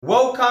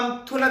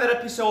Welcome to another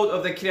episode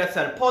of the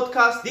Kyri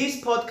podcast.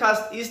 This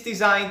podcast is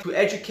designed to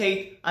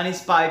educate and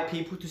inspire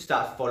people to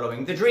start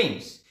following their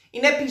dreams.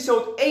 In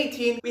episode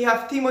 18, we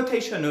have Timothée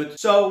Chanut,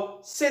 so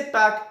sit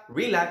back,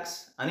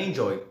 relax, and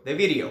enjoy the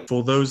video.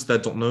 For those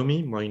that don't know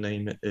me, my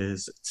name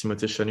is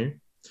Timothée Chanut.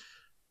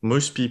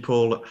 Most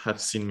people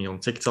have seen me on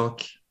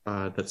TikTok.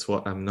 That's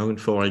what I'm known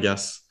for, I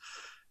guess.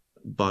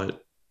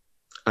 But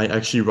I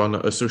actually run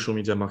a social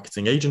media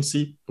marketing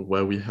agency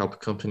where we help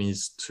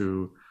companies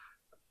to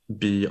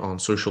be on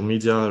social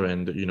media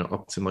and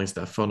optimize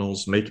their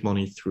funnels, make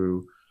money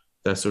through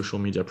their social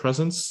media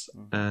presence.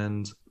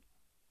 And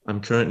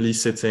I'm currently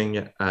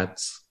sitting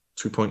at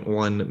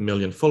 2.1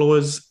 million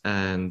followers,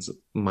 and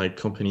my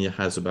company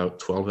has about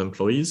 12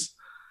 employees.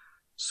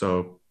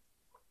 So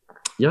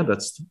yeah,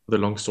 that's the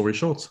long story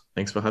short.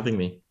 Thanks for having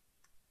me.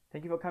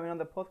 Thank you for coming on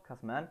the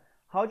podcast, man.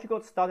 How did you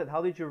get started?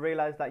 How did you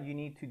realize that you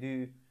need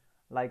to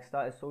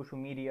start a social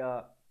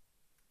media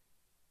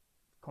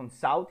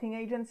consulting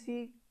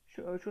agency?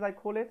 Should I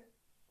call it?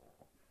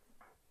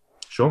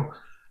 Sure.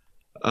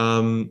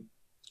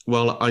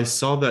 Well, I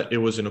saw that it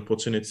was an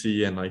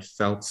opportunity, and I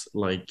felt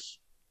like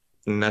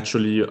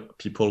naturally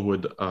people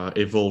would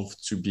evolve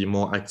to be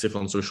more active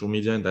on social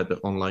media and that the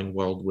online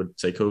world would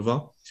take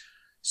over.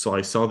 So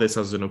I saw this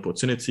as an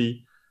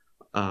opportunity,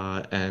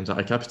 and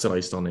I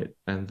capitalized on it.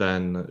 And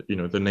then,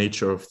 the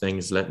nature of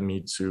things led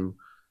me to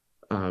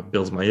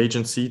build my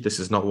agency.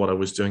 This is not what I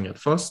was doing at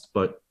first,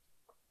 but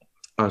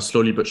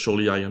slowly but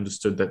surely, I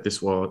understood that this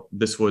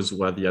was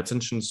where the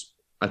attention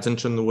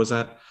was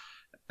at,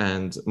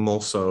 and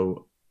more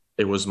so,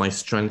 it was my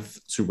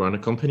strength to run a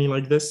company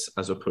like this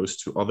as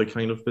opposed to other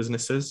kind of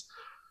businesses.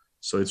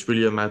 So it's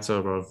really a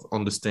matter of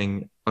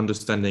understanding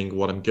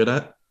what I'm good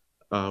at,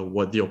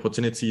 what the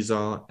opportunities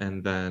are,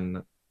 and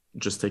then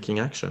just taking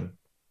action.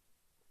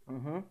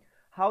 Mm-hmm.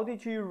 How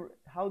did you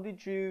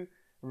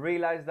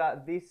realize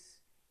that this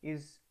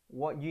is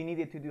what you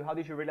needed to do? How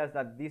did you realize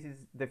that this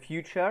is the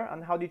future?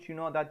 And how did you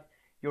know that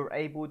you're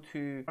able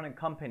to run a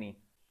company?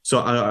 So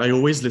I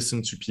always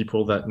listen to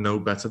people that know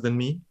better than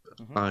me.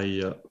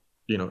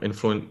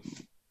 Mm-hmm.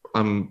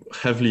 I'm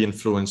heavily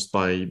influenced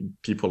by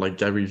people like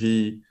Gary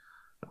Vee.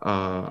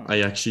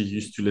 I actually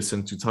used to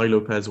listen to Tai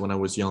Lopez when I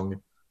was young.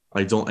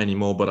 I don't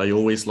anymore, but I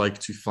always like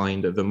to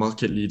find the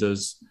market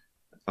leaders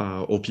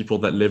or people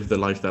that live the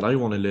life that I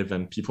want to live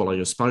and people I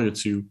aspire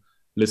to,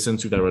 listen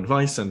to their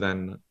advice. And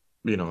then,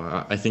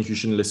 I think you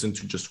shouldn't listen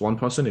to just one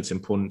person. It's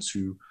important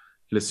to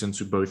listen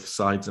to both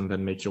sides and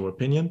then make your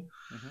opinion.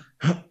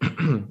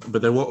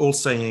 But they were all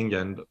saying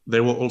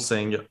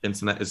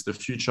internet is the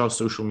future,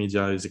 social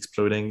media is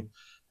exploding.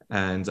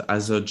 And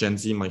as a Gen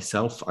Z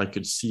myself, I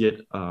could see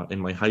it in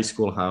my high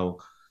school, how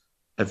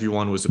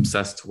everyone was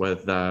obsessed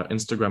with their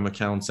Instagram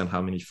accounts and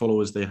how many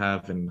followers they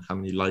have and how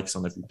many likes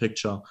on every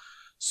picture.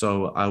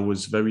 So I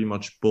was very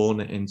much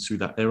born into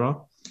that era.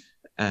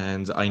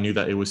 And I knew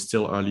that it was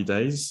still early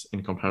days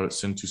in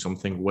comparison to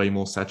something way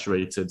more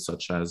saturated,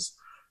 such as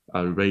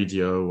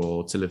radio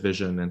or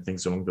television and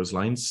things along those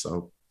lines.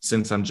 So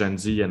since I'm Gen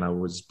Z and I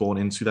was born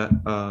into that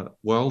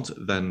world,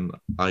 then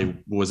I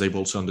was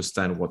able to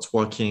understand what's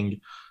working,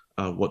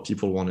 what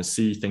people want to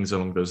see, things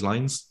along those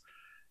lines.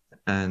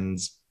 And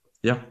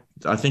yeah,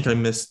 I think I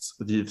missed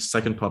the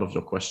second part of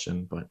your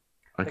question, but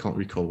I can't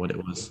recall what it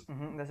was.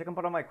 Mm-hmm. The second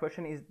part of my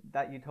question is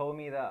that you told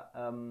me that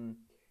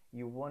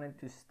you wanted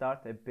to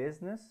start a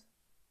business,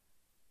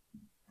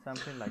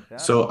 something like that.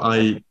 So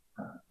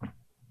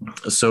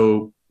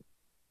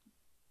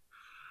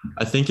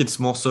I think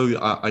it's more so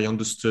I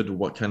understood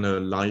what kind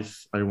of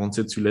life I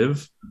wanted to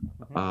live.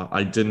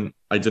 I didn't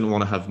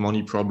want to have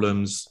money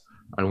problems.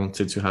 I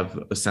wanted to have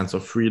a sense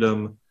of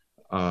freedom,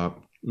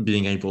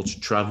 being able to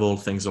travel,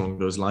 things along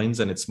those lines.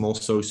 And it's more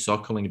so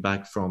circling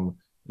back from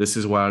this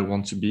is where I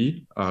want to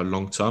be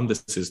long term.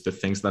 This is the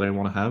things that I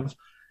want to have.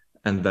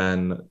 And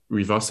then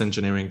reverse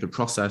engineering the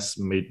process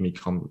made me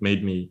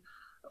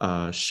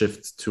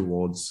shift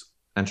towards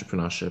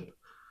entrepreneurship.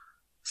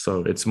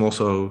 So it's more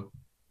so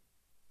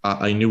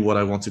I knew what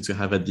I wanted to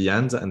have at the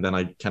end, and then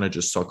I kind of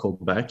just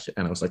circled back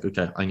and I was like,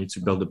 okay, I need to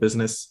build a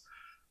business.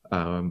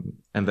 And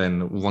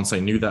then once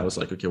I knew that, I was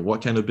like, okay,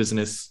 what kind of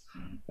business?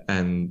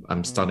 And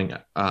I'm starting,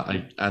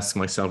 I ask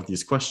myself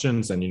these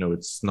questions, and,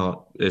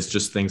 it's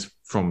just things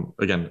from,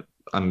 again,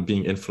 I'm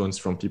being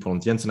influenced from people on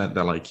the internet.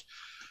 They're like,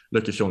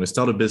 look, if you want to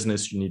start a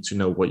business, you need to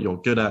know what you're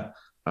good at.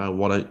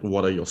 What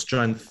are your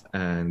strengths,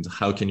 and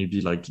how can you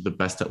be like the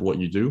best at what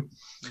you do?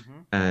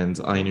 And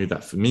I knew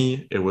that for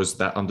me, it was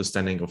that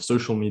understanding of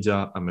social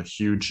media. I'm a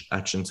huge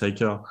action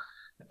taker,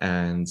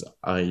 and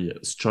I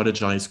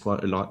strategize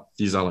quite a lot.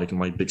 These are like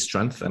my big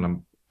strength,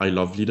 and I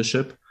love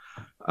leadership.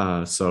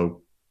 The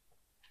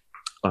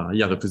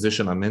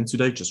position I'm in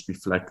today just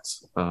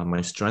reflects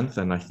my strength,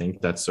 and I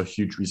think that's a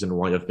huge reason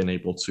why I've been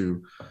able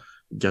to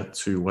get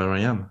to where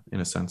I am,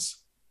 in a sense.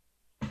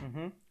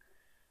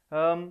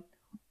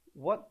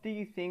 What do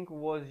you think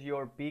was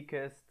your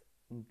biggest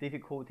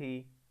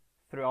difficulty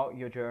throughout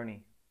your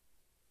journey?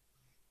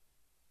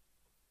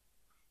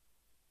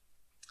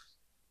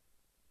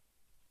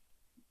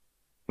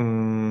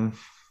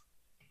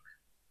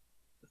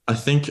 I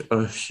think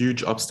a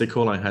huge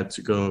obstacle I had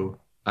to go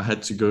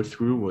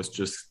through was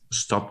just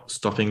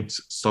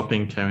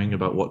stopping caring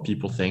about what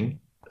people think.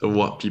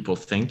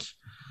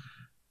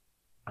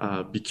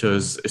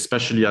 Because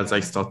especially as I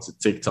started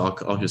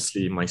TikTok,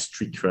 obviously my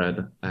street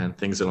cred and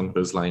things along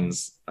those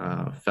lines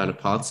fell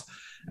apart.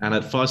 And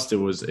at first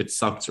it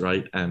sucked,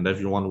 right? And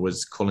everyone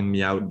was calling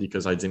me out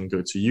because I didn't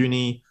go to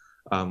uni,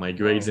 my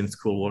grades in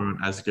school weren't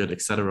as good,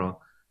 etc.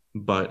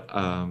 But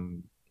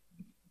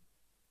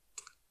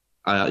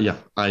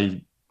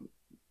I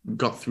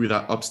got through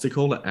that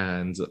obstacle,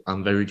 and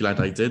I'm very glad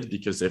I did,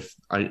 because if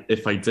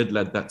I did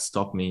let that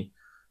stop me,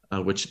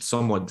 which it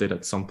somewhat did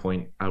at some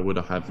point, I would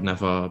have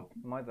never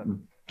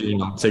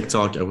been on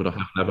TikTok. I would have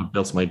never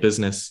built my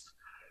business.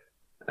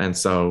 And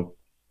so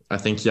I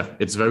think, yeah,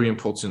 it's very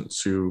important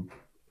to,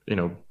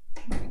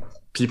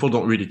 people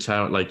don't really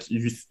care. Like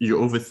you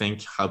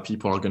overthink how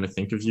people are going to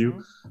think of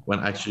you when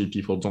actually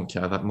people don't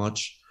care that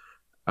much.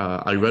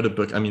 I read a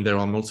book. I mean, there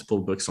are multiple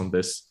books on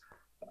this,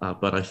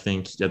 but I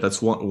think, yeah,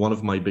 that's one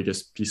of my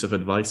biggest piece of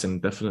advice,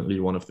 and definitely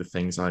one of the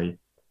things I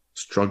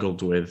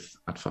struggled with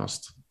at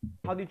first.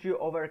 How did you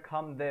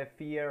overcome the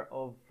fear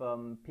of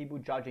people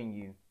judging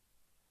you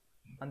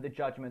and the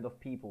judgment of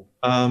people?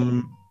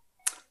 I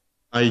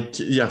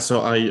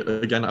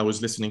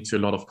was listening to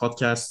a lot of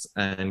podcasts,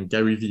 and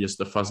Gary Vee is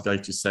the first guy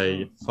to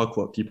say, fuck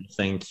what people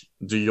think,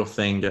 do your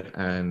thing,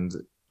 and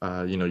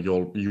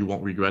you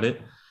won't regret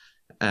it.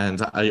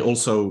 And I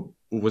also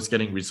was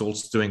getting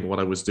results doing what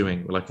I was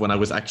doing. Like when I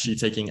was actually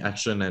taking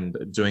action and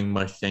doing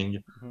my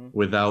thing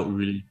without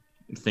really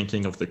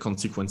thinking of the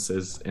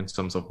consequences in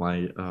terms of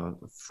my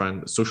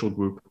social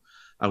group,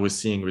 I was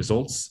seeing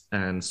results.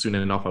 And soon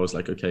enough, I was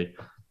like, okay,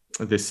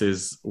 this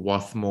is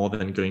worth more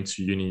than going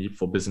to uni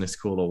for business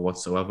school or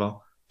whatsoever.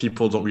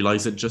 People don't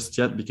realize it just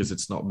yet because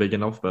it's not big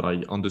enough, but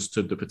I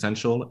understood the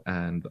potential,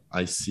 and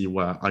I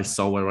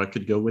saw where I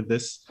could go with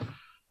this.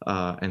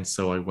 And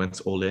so I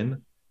went all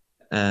in.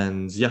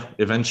 And yeah,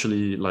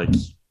 eventually, like,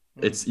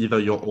 it's either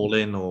you're all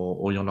in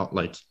or you're not.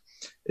 Like,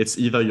 it's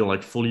either you're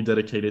like fully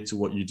dedicated to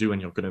what you do and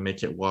you're going to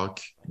make it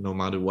work no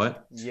matter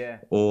what,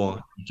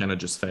 or you kind of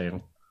just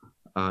fail.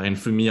 And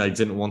for me, I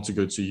didn't want to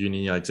go to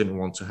uni. I didn't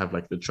want to have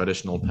like the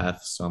traditional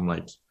path. So I'm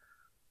like,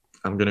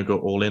 I'm going to go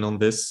all in on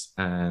this,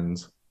 and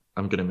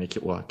I'm going to make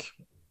it work.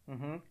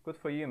 Good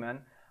for you, man.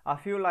 I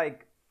feel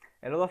like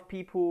a lot of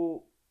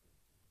people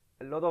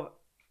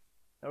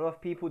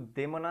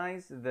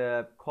demonize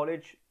the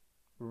college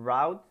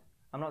route.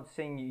 I'm not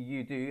saying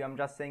you do. I'm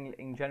just saying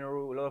in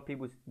general, a lot of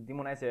people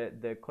demonize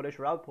the college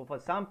route. But for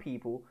some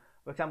people,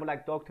 for example,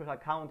 like doctors,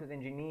 accountants,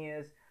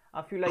 engineers,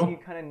 I feel like you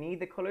kind of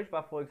need the college.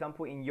 But for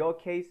example, in your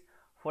case,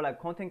 for like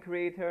content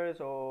creators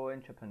or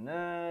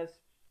entrepreneurs,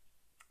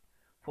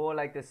 for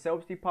like the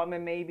sales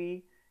department,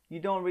 maybe you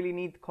don't really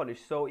need college.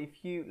 So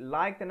if you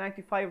like the 9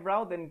 to 5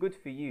 route, then good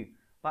for you.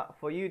 But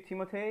for you,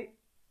 Timothée,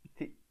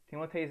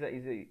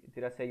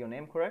 did I say your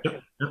name correct? Yeah,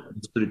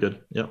 it's pretty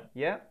good. Yeah.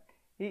 Yeah.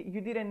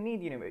 You didn't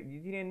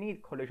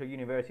need college or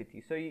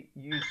university, so you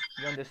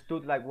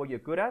understood like what you're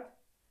good at,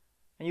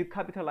 and you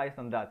capitalized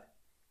on that.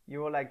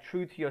 You were like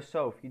true to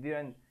yourself. You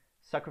didn't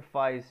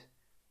sacrifice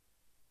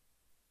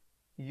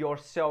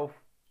yourself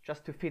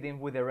just to fit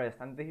in with the rest,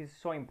 and this is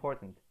so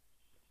important.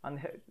 And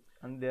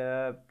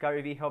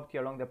Gary Vee helped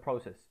you along the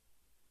process.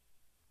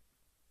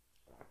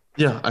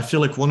 Yeah, I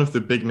feel like one of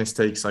the big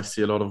mistakes I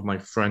see a lot of my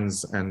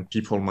friends and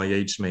people my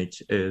age make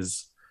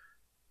is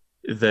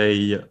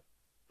they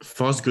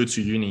first go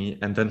to uni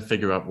and then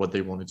figure out what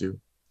they want to do,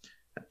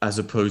 as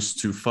opposed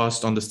to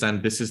first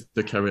understand this is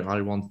the career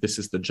I want, this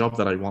is the job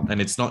that I want. And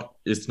it's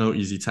no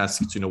easy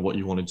task to know what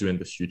you want to do in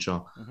the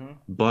future.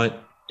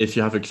 But if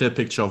you have a clear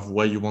picture of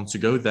where you want to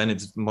go, then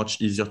it's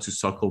much easier to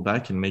circle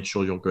back and make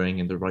sure you're going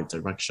in the right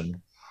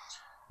direction.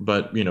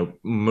 But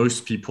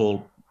most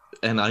people,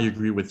 and I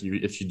agree with you,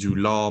 if you do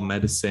law,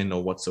 medicine,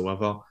 or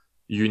whatsoever,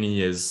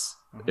 uni is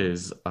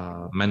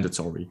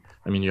mandatory.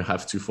 I mean, you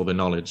have to for the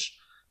knowledge.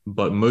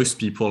 But most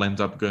people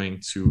end up going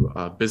to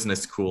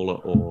business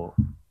school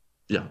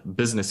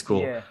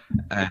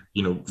and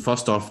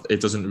first off,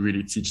 it doesn't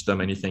really teach them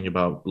anything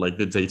about like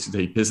the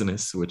day-to-day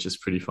business, which is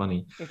pretty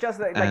funny. It's just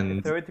like the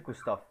theoretical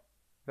stuff,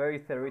 very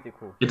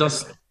theoretical. It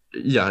does,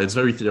 yeah, it's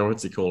very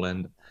theoretical.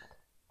 And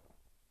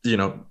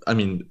I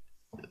mean,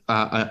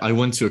 I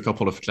went to a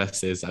couple of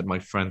classes at my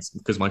friend's,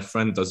 because my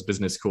friend does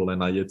business school,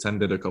 and I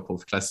attended a couple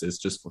of classes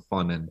just for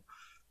fun, and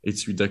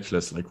it's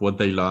ridiculous. Like what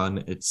they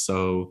learn, it's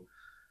so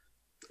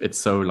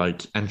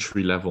like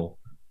entry level.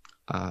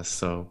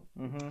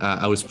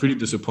 I was pretty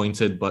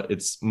disappointed, but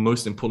it's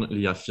most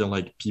importantly, I feel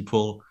like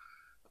people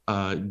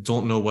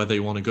don't know where they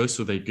want to go,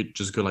 so they could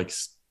just go like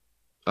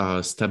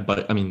step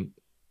by. I mean,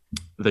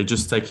 they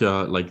just take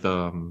like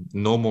the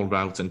normal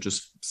route and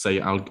just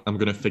say, I'm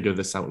going to figure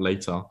this out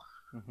later,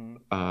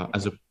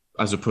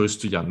 as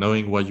opposed to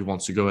knowing where you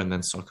want to go and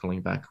then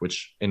circling back,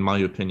 which in my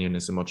opinion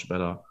is a much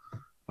better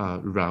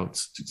route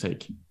to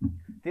take.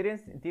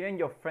 Didn't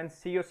your friends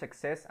see your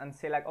success and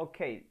say like,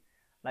 okay,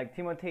 like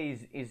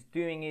Timothée is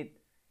doing it,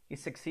 is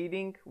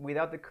succeeding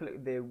without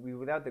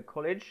the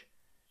college?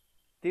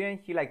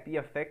 didn't he like be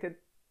affected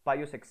by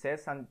your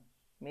success and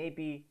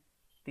maybe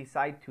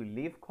decide to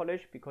leave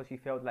college because he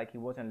felt like he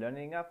wasn't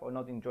learning enough or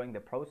not enjoying the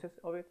process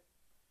of it?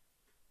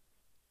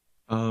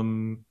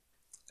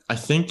 I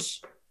think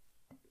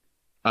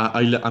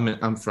I mean,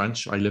 I'm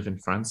French. I live in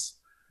France,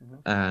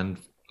 and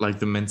like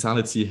the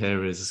mentality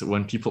here is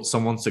when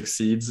someone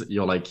succeeds,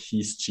 you're like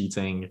he's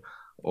cheating,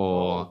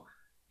 or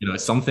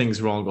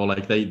something's wrong, or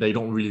like they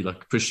don't really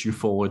like push you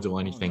forward or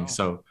anything. No.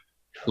 So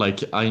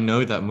like I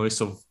know that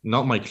most of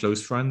not my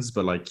close friends,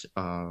 but like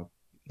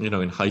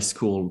in high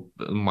school,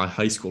 my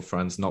high school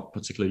friends, not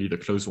particularly the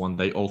close one,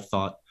 they all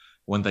thought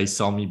when they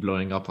saw me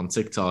blowing up on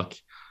TikTok,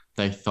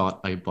 they thought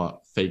I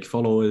bought fake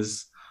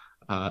followers,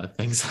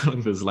 things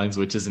along those lines,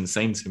 which is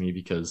insane to me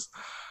because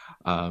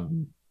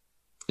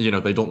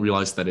they don't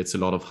realize that it's a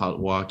lot of hard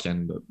work,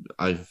 and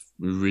I've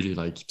really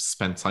like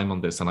spent time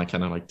on this, and I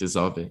kind of like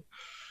deserve it.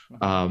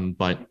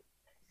 But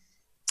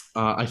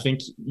I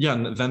think,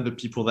 then the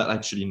people that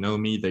actually know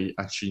me, they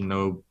actually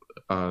know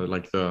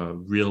like the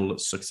real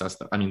success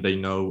they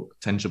know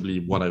tangibly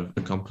what I've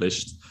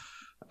accomplished.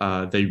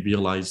 They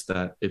realize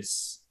that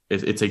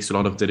it takes a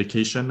lot of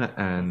dedication,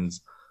 and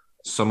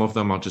some of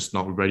them are just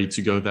not ready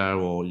to go there,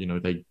 or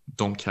they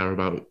don't care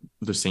about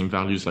the same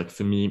values. Like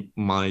for me,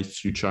 my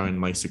future and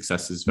my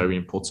success is very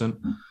important.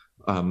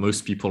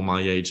 Most people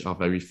my age are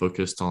very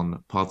focused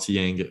on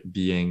partying,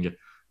 being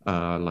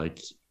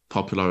like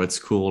popular at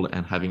school,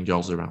 and having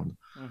girls around,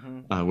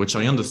 which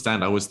I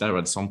understand. I was there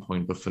at some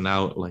point, but for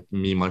now, like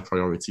me, my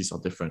priorities are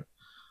different.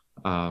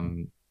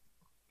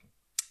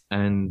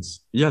 And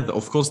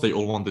of course, they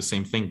all want the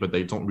same thing, but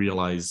they don't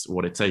realize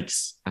what it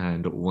takes.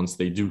 And once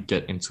they do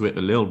get into it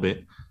a little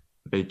bit,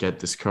 they get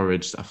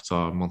discouraged after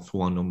month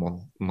 1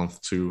 or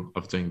month 2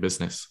 of doing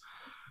business.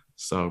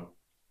 So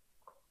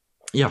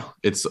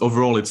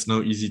it's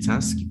no easy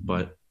task,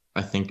 but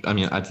I think,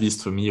 at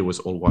least for me, it was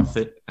all worth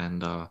it.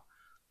 And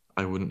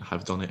I wouldn't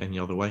have done it any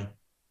other way.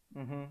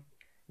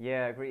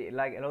 Yeah, I agree.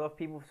 Like a lot of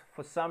people,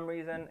 for some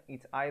reason,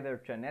 it's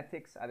either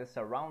genetics, either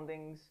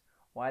surroundings,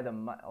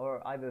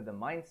 or either the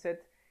mindset.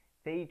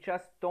 They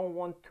just don't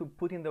want to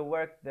put in the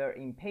work. They're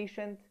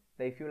impatient.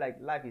 They feel like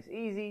life is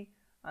easy,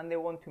 and they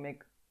want to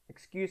make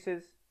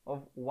excuses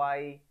of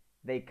why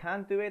they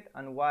can't do it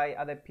and why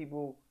other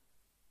people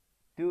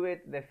do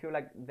it. They feel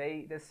like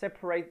they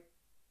separate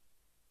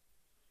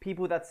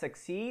people that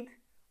succeed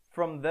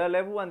from their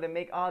level, and they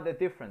make, they're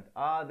different.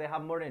 They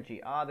have more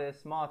energy. They're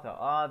smarter.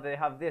 They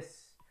have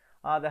this.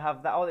 They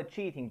have that. They're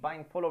cheating,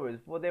 buying followers,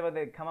 whatever.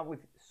 They come up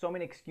with so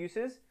many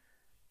excuses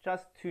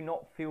just to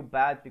not feel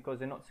bad because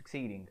they're not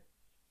succeeding,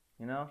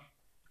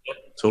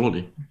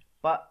 Totally.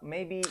 But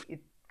maybe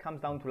it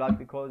comes down to luck,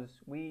 because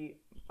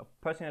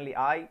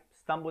I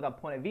stumbled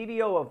upon a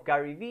video of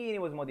Kyri, and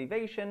it was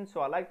motivation,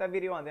 so I liked that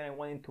video, and then I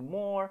went into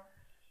more,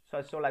 so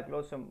I saw like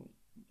lots of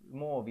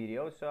more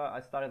videos, so I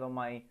started on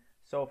my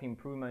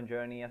self-improvement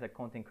journey as a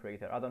content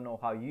creator. I don't know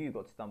how you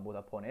got stumbled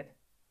upon it.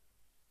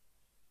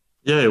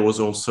 Yeah, it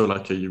was also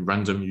like a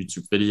random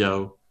YouTube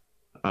video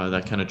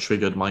that kind of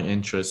triggered my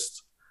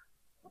interest.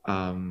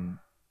 And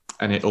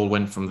it all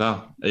went from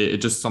there. It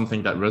just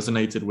something that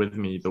resonated with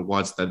me. The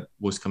words that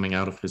was coming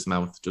out of his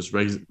mouth just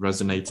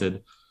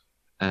resonated,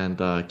 and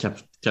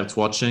kept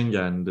watching.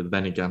 And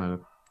then it kind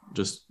of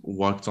just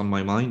worked on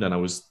my mind, and I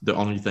was the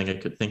only thing I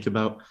could think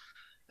about.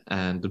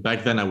 And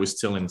back then I was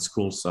still in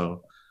school,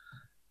 so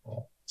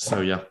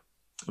yeah.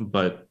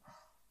 But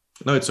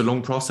no, it's a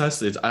long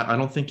process. I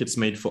don't think it's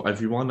made for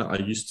everyone. I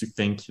used to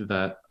think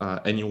that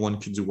anyone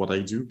could do what I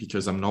do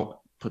because I'm not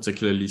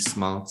particularly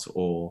smart,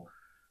 or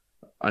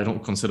I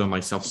don't consider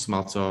myself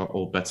smarter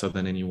or better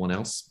than anyone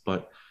else.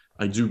 But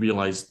I do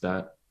realize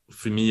that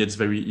for me, it's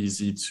very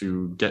easy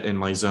to get in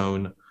my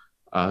zone,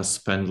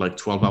 spend like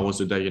 12 hours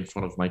a day in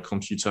front of my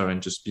computer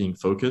and just being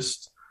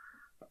focused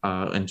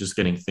and just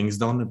getting things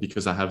done,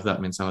 because I have that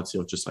mentality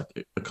of just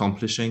like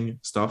accomplishing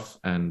stuff.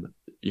 And,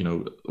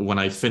 when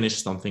I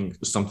finish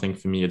something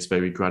for me, it's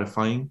very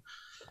gratifying.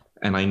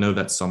 And I know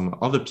that some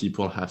other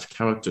people have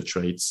character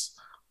traits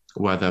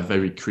where they're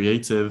very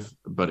creative,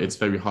 but it's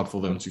very hard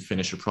for them to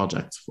finish a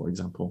project, for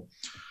example.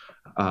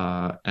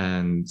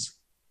 And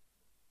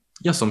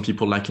some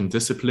people lack in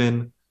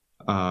discipline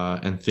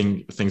and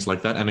things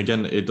like that. And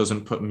again, it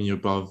doesn't put me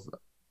above.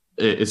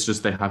 It's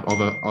just they have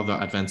other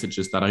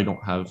advantages that I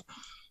don't have.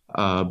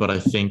 But I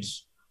think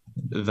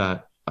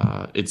that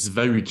it's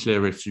very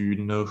clear if you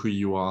know who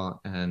you are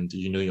and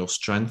you know your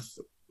strength.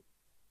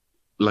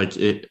 Like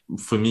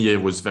for me,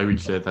 it was very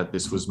clear that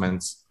this was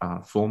meant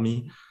for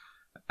me.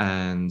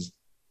 And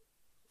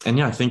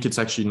I think it's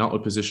actually not a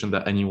position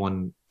that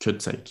anyone could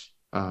take.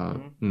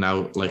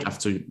 Now, like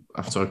after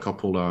a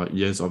couple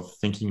years of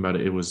thinking about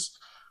it, it was,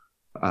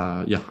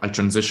 I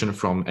transitioned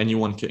from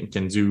anyone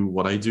can do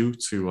what I do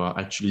to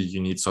actually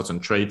you need certain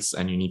traits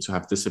and you need to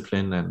have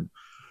discipline and,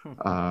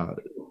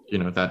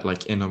 that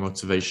like inner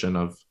motivation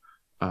of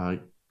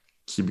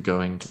keep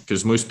going.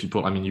 Because most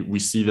people, we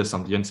see this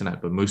on the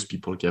internet, but most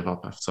people give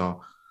up after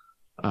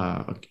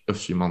a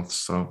few months.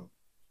 So.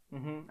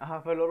 I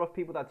have a lot of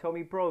people that tell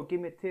me, bro, give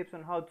me tips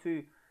on how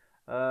to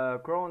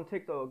grow on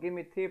TikTok, give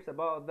me tips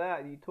about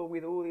that. You talk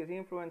with all these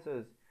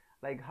influencers.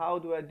 Like, how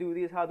do I do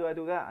this? How do I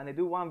do that? And they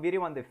do one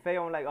video and they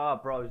fail. I'm like, oh,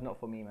 bro, it's not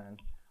for me, man.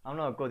 I'm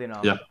not good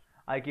enough. Yeah.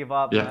 I give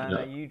up, Yeah, man.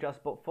 yeah. You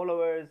just bought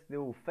followers. They're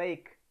all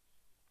fake.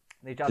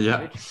 They just Yeah.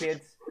 rich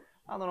kids.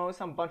 I don't know,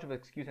 some bunch of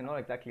excuses, not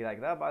exactly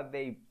like that, but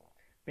they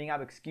bring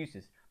up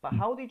excuses. But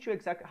how did you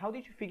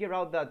figure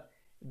out that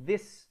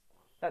this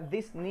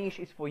niche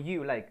is for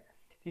you? Like,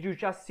 did you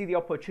just see the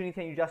opportunity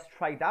and you just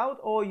tried out,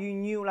 or you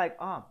knew like,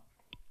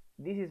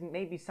 this is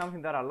maybe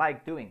something that I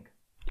like doing?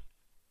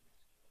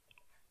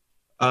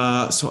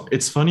 So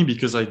it's funny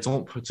because I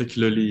don't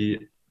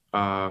particularly,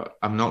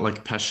 I'm not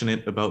like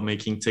passionate about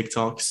making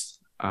TikToks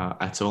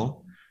at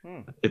all.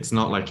 It's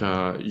not like,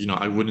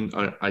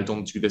 I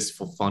don't do this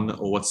for fun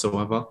or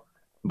whatsoever,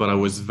 but I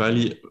was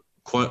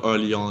quite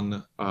early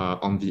on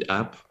the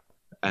app,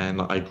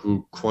 and I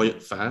grew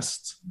quite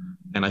fast.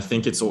 And I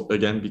think it's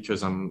again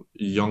because I'm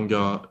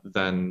younger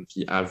than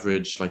the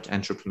average like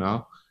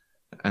entrepreneur.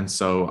 And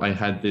so I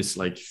had this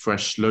like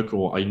fresh look,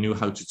 or I knew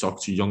how to talk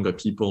to younger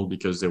people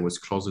because they was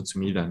closer to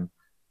me than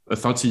a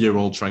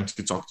 30-year-old trying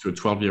to talk to a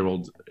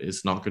 12-year-old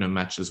is not going to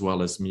match as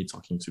well as me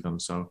talking to them.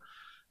 So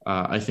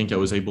I think I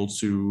was able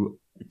to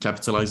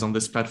capitalize on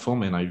this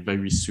platform, and I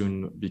very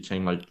soon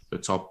became like the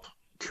top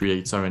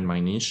creator in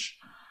my niche.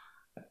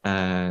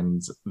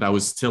 And that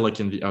was still like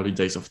in the early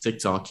days of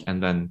TikTok.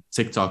 And then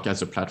TikTok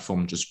as a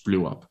platform just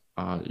blew up,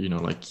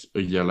 like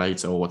a year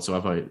later or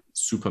whatsoever.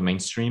 It's super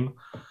mainstream.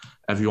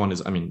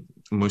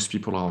 Most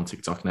people are on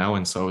TikTok now.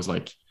 And so I was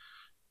like,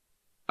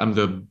 I'm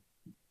the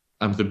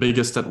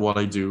biggest at what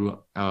I do.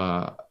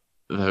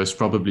 There's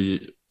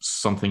probably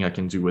something I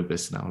can do with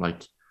this now.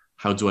 Like,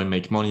 how do I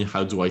make money?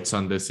 How do I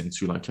turn this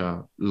into like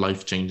a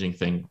life-changing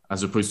thing,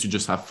 as opposed to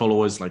just have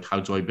followers? Like,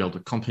 how do I build a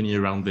company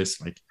around this?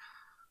 Like,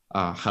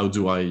 how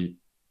do I,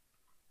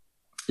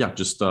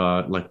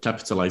 like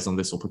capitalize on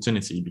this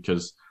opportunity?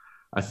 Because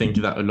I think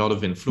that a lot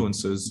of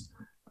influencers,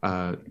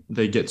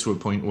 they get to a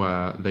point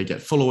where they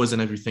get followers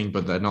and everything,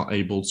 but they're not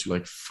able to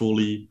like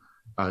fully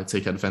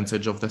take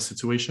advantage of their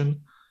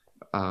situation.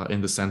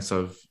 In the sense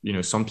of,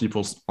 some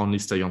people only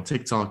stay on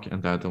TikTok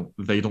and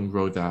they don't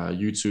grow their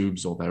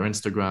YouTubes or their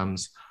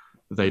Instagrams.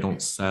 They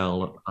don't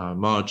sell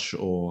much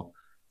or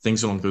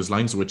things along those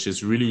lines, which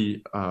is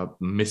really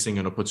missing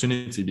an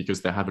opportunity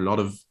because they have a lot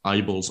of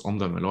eyeballs on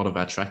them, a lot of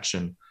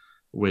attraction,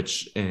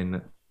 which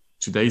in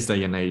today's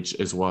day and age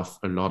is worth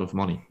a lot of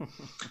money.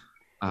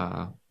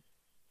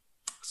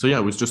 So yeah,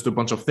 it was just a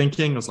bunch of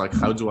thinking. I was like,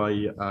 how do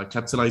I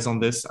capitalize on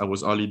this? I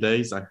was early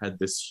days. I had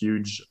this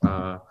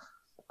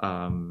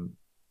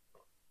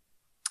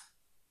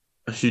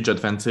a huge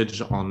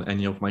advantage on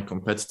any of my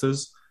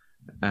competitors.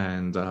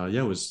 And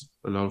it was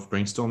a lot of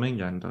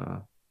brainstorming, and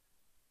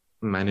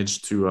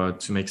managed to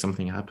make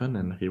something happen.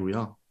 And here we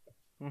are.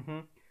 Mm-hmm.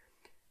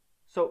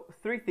 So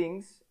 3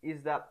 things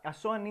is that I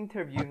saw an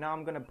interview. Now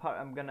I'm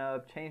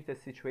gonna change the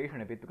situation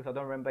a bit because I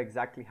don't remember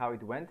exactly how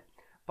it went.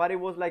 But it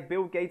was like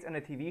Bill Gates and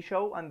a TV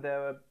show, and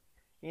the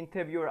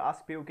interviewer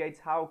asked Bill Gates,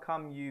 how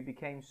come you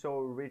became so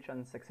rich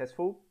and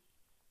successful?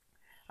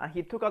 And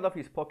he took out of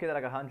his pocket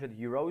like 100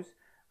 euros,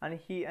 and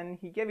he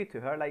gave it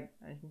to her,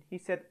 and he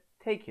said,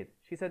 take it.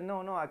 She said,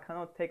 no, I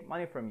cannot take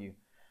money from you.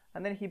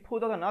 And then he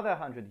pulled out another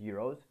 100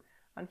 euros,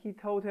 and he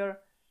told her,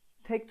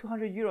 take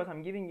 200 euros,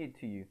 I'm giving it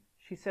to you.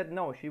 She said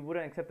no, she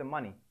wouldn't accept the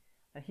money.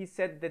 And he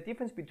said, the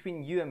difference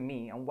between you and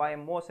me and why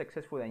I'm more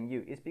successful than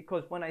you is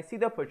because when I see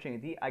the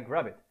opportunity, I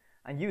grab it,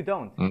 and you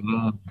don't.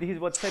 Mm-hmm. This is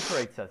what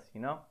separates us,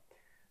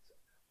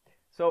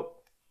 So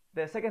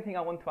the second thing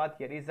I want to add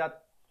here is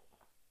that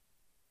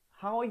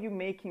how are you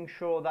making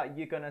sure that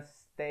you're gonna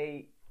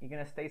stay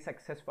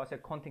successful as a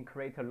content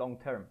creator long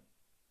term?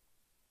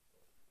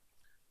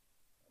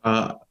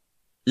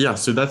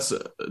 So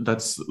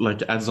that's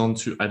like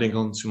adding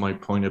on to my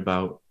point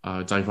about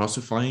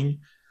diversifying.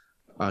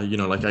 I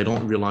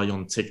don't rely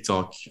on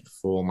TikTok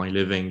for my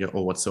living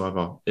or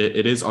whatsoever.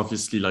 It is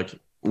obviously like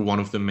one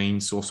of the main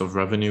source of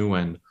revenue,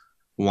 and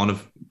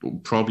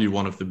probably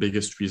one of the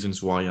biggest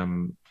reasons why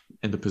I'm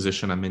in the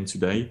position I'm in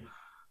today.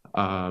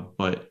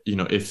 But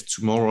if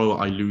tomorrow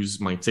I lose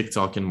my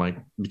TikTok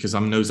because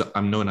I'm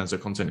known as a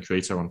content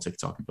creator on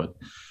TikTok, but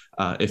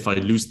if I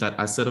lose that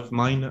asset of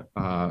mine,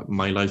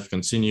 my life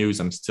continues.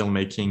 I'm still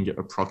making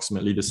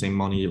approximately the same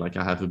money. Like,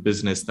 I have a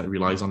business that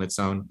relies on its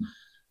own.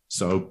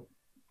 So,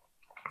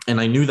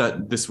 and I knew that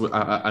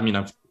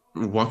I've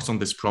worked on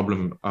this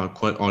problem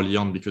quite early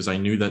on because I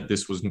knew that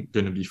this wasn't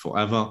going to be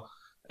forever.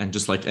 And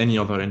just like any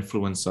other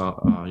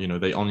influencer,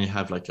 they only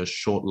have like a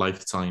short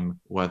lifetime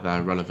where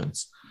they're relevant.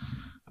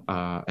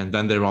 And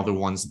then there are the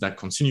ones that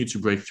continue to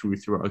break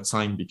throughout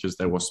time because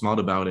they were smart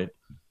about it.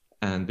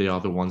 And they are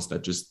the ones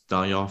that just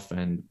die off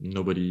and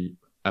nobody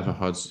ever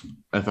heard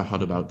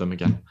about them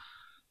again.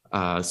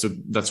 So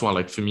that's why,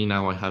 like, for me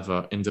now, I have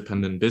an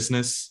independent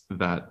business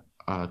that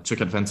took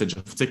advantage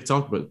of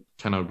TikTok, but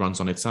kind of runs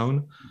on its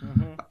own.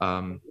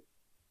 Mm-hmm.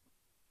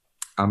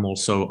 I'm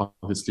also,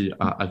 obviously,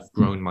 I've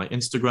grown my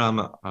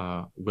Instagram.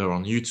 We're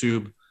on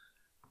YouTube.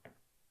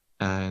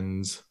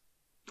 And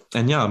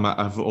and yeah,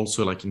 I've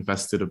also like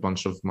invested a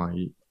bunch of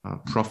my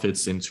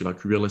profits into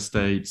like real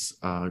estate.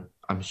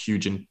 I'm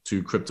huge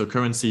into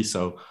cryptocurrency,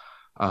 so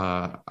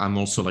I'm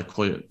also like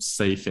quite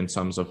safe in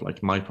terms of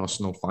like my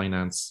personal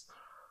finance,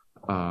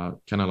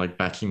 kind of like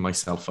backing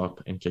myself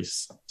up in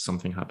case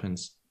something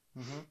happens.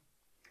 Mm-hmm.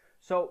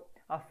 So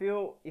I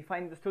feel, if I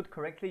understood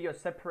correctly, you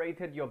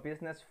separated your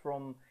business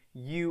from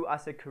you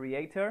as a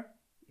creator.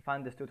 If I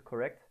understood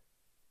correct,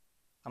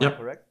 am I Yep.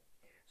 correct?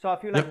 So I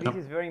feel like Yep. this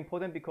Yep. is very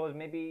important because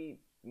maybe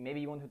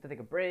you want to take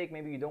a break,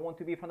 maybe you don't want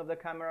to be in front of the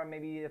camera,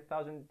 maybe a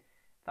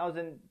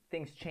thousand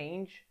things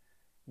change.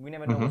 We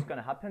never know what's Mm-hmm.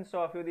 gonna happen.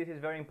 So I feel this is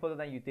very important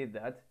that you did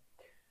that.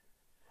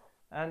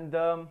 And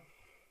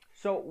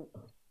so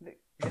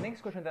the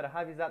next question that I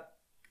have is that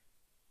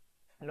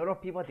a lot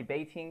of people are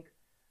debating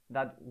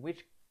that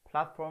which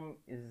platform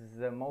is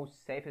the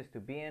most safest to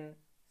be in.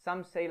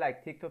 Some say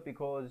like TikTok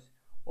because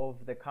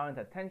of the current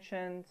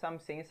attention. Some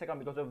say Instagram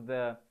because of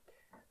the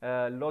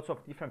lots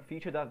of different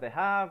features that they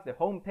have, the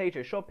homepage,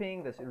 the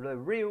shopping, the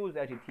reels,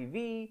 the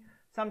IGTV.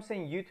 Some say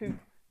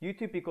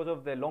YouTube because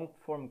of the long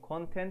form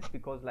content,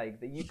 because like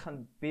you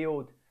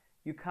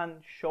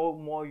can show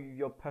more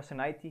your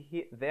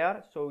personality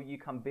there, so you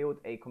can build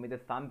a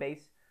committed fan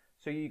base.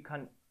 So you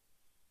can,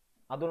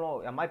 I don't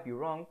know, I might be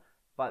wrong,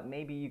 but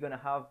maybe you're gonna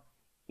have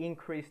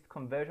increased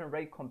conversion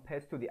rate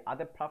compared to the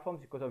other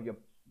platforms because Yep.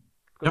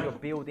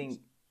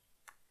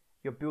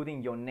 you're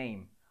building your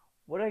name.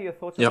 What are your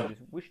thoughts about Yep. this?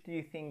 Which do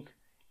you think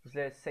is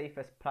the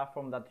safest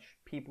platform that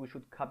people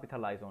should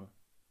capitalize on?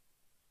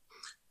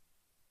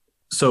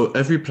 So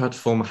every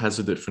platform has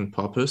a different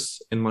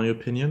purpose, in my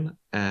opinion,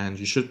 and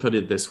you should put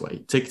it this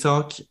way.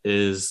 TikTok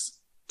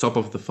is top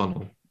of the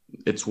funnel.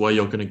 It's where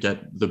you're going to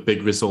get the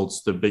big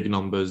results, the big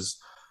numbers,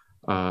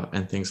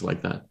 and things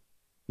like that.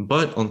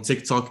 But on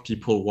TikTok,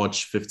 people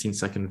watch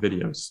 15-second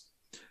videos.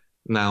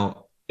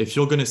 Now, if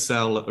you're going to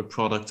sell a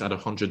product at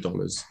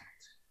 $100,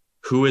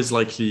 who is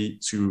likely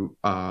to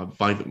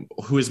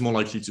who is more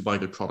likely to buy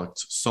the product?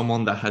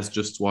 Someone that has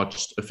just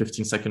watched a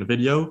 15-second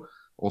video,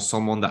 or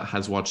someone that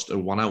has watched a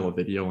 1 hour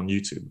video on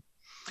YouTube?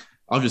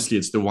 Obviously,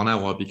 it's the 1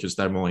 hour because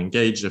they're more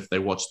engaged. If they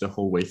watch the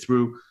whole way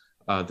through,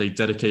 they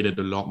dedicated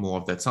a lot more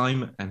of their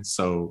time, and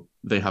so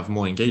they have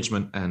more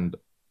engagement, and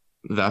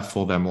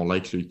therefore they're more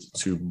likely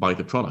to buy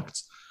the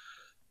product.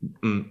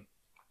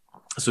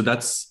 So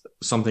that's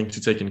something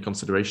to take into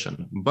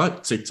consideration.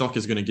 But TikTok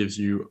is going to give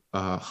you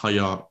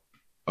higher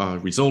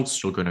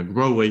results. You're going to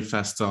grow way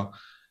faster.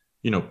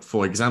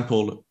 For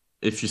example,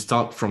 if you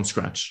start from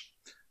scratch,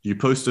 you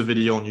post a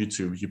video on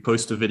YouTube, you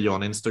post a video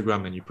on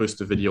Instagram, and you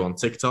post a video on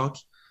TikTok,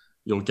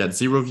 you'll get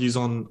 0 views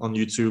on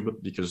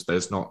YouTube because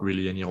there's not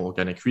really any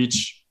organic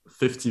reach.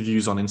 50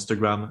 views on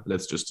Instagram,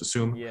 let's just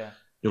assume. Yeah.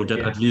 You'll get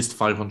at least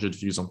 500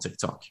 views on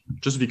TikTok,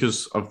 just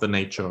because of the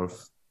nature of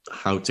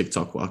how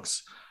TikTok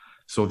works.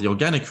 So the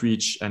organic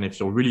reach, and if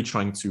you're really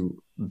trying to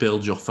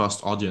build your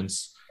first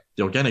audience,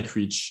 the organic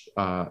reach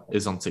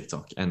is on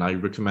TikTok. And I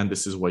recommend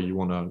this is where you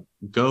want to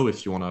go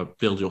if you want to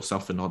build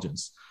yourself an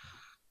audience.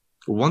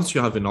 Once you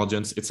have an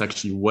audience, it's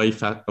actually way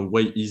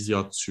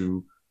easier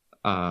to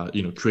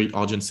create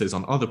audiences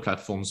on other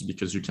platforms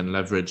because you can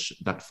leverage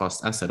that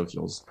first asset of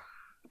yours.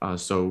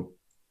 So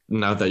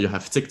now that you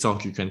have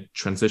TikTok, you can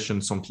transition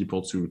some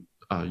people to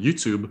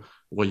YouTube,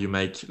 where you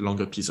make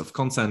longer piece of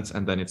content,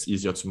 and then it's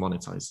easier to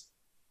monetize.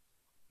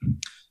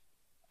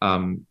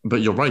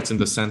 But you're right in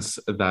the sense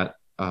that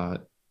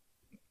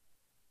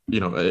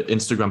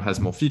Instagram has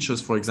more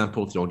features. For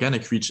example, the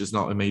organic reach is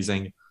not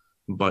amazing,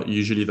 but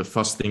usually the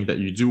first thing that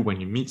you do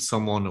when you meet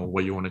someone or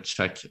where you want to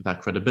check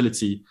that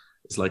credibility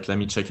is like, let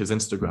me check his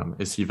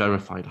Instagram. Is he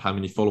verified? How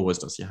many followers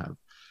does he have?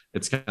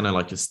 It's kind of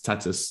like a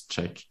status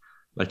check.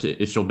 Like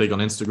if you're big on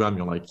Instagram,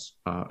 you're like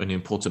an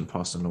important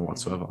person or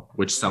whatsoever,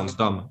 which sounds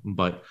dumb,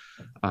 but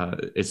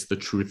it's the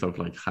truth of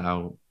like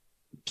how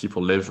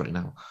people live right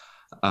now.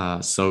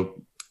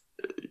 So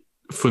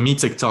for me,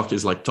 TikTok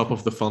is like top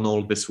of the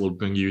funnel. This will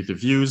bring you the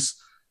views.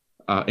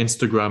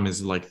 Instagram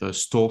is like the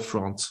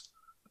storefront,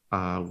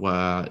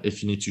 where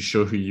if you need to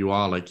show who you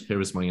are, like, here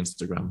is my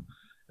Instagram.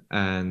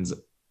 And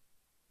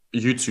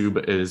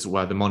YouTube is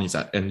where the money's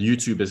at. And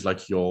YouTube is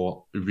like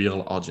your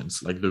real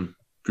audience, like the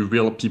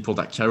real people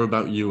that care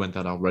about you and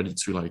that are ready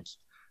to like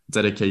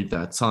dedicate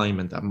their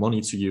time and their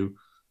money to you.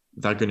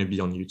 They're going to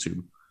be on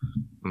YouTube.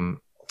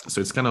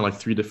 So it's kind of like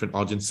 3 different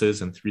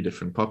audiences and 3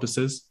 different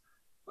purposes.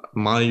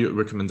 My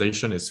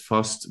recommendation is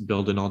first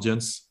build an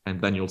audience,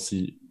 and then you'll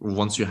see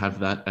once you have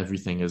that,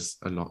 everything is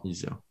a lot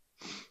easier.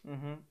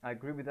 I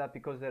agree with that,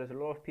 because there's a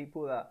lot of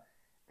people that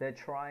they're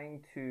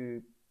trying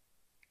to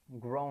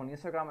grow on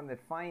Instagram and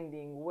they're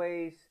finding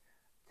ways,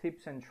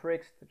 tips and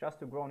tricks just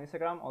to grow on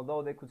Instagram,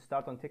 although they could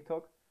start on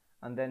TikTok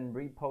and then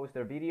repost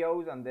their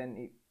videos, and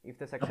then if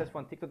they're successful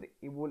on TikTok,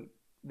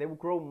 they will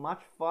grow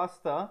much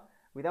faster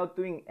without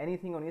doing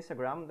anything on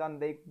Instagram than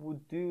they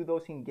would do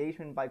those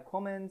engagement by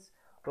comments,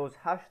 those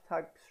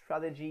hashtag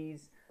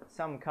strategies,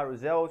 some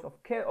carousels.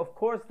 Of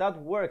course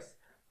that works,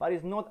 but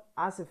it's not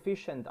as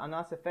efficient and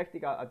as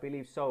effective, I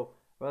believe so,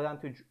 rather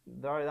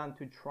than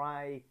to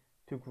try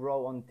to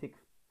grow on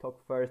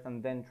TikTok first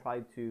and then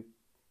try to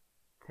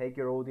take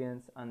your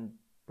audience and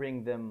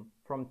bring them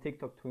from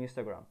TikTok to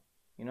Instagram,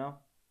 you know?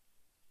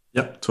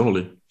 Yeah,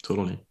 totally.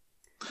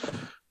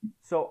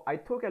 So I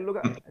take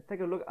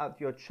a look at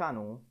your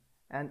channel,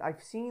 and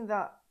I've seen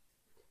that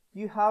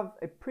you have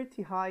a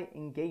pretty high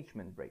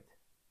engagement rate.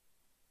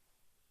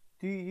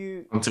 Do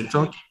you On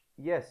TikTok?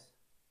 Yes.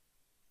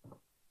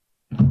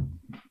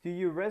 Do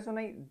you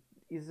resonate?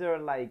 Is there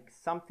like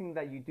something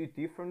that you do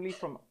differently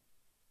from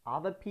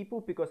other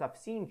people? Because I've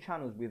seen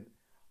channels with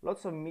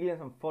lots of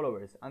millions of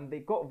followers and they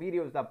got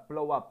videos that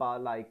blow up,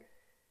 but like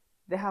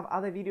they have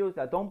other videos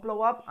that don't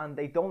blow up and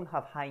they don't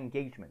have high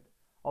engagement.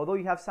 Although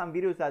you have some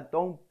videos that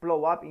don't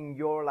blow up in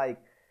your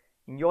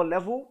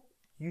level,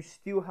 you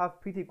still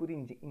have pretty good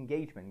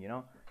engagement, you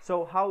know?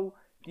 So how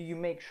do you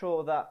make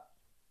sure that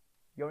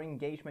your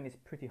engagement is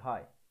pretty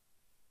high?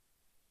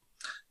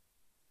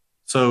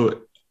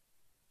 So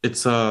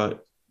it's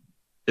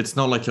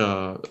not like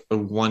a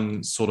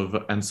one sort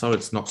of answer.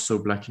 It's not so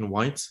black and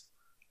white.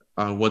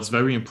 What's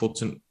very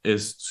important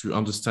is to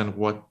understand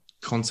what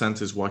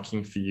content is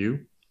working for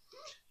you.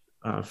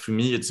 For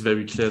me, it's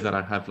very clear that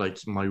I have like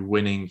my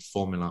winning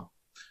formula.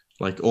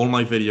 Like all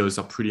my videos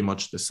are pretty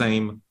much the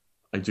same.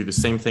 I do the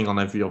same thing on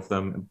every of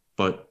them,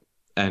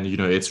 and you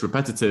know, it's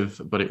repetitive,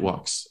 but it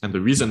works. And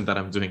the reason that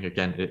I'm doing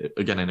again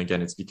and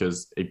again, it's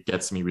because it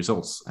gets me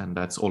results, and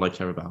that's all I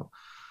care about.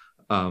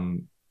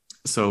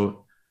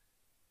 So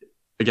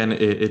again,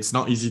 it's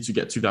not easy to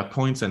get to that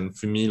point. And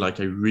for me, like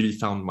I really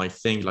found my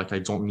thing. Like I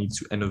don't need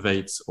to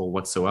innovate or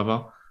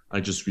whatsoever. I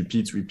just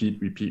repeat.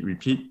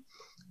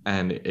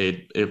 And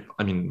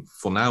I mean,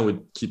 for now, it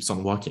keeps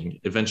on working.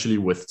 Eventually,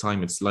 with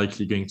time, it's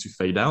likely going to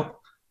fade out.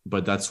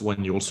 But that's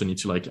when you also need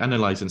to like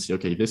analyze and see,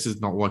 okay, this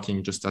is not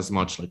working just as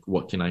much. Like,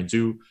 what can I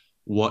do?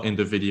 What in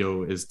the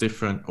video is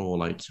different? Or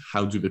like,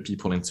 how do the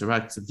people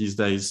interact these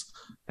days?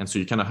 And so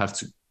you kind of have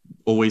to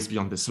always be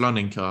on this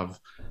learning curve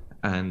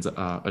and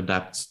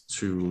adapt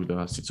to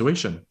the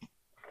situation.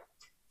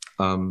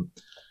 But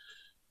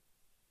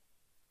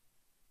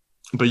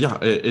yeah,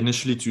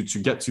 initially to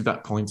get to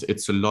that point,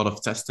 it's a lot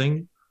of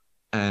testing.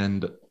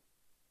 And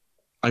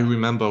I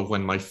remember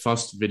when my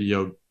first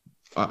video,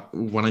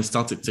 when I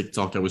started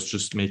TikTok, I was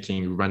just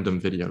making random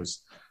videos.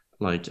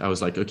 Like I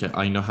was like, okay,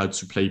 I know how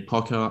to play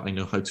poker. I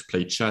know how to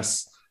play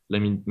chess.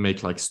 Let me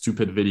make like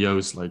stupid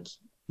videos, like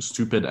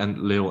stupid and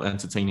little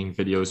entertaining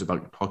videos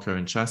about poker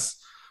and chess.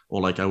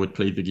 Or like I would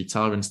play the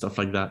guitar and stuff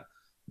like that.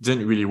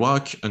 Didn't really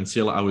work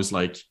until I was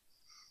like,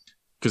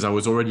 because I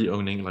was already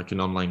owning like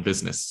an online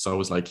business. So I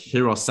was like,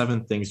 here are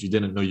 7 things you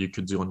didn't know you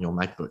could do on your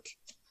MacBook.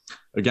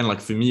 Again,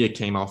 like for me, it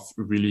came off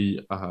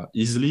really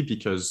easily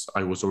because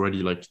I was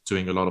already like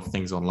doing a lot of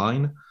things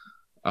online.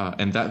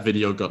 And that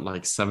video got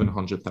like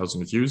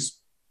 700,000 views.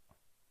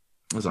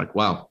 I was like,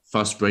 wow,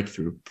 first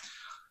breakthrough.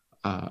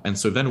 And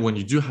so then when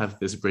you do have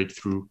this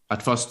breakthrough,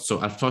 at first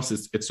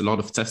it's a lot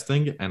of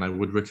testing, and I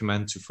would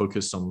recommend to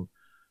focus on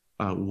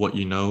what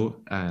you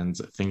know and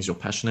things you're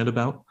passionate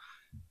about.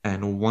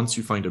 And once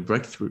you find a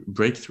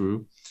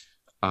breakthrough,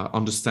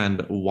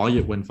 understand why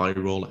it went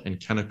viral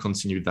and kind of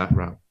continue that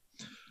route.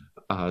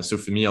 So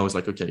for me, I was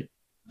like, okay,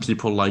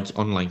 people like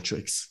online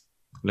tricks.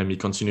 Let me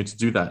continue to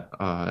do that.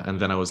 And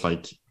then I was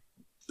like,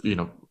 you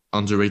know,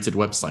 underrated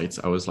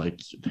websites. I was like,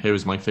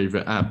 here's my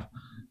favorite app,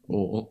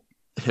 or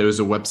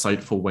here's a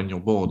website for when you're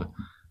bored.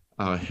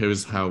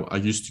 Here's how I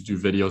used to do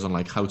videos on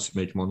like how to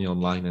make money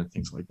online and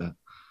things like that.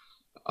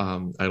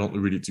 I don't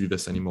really do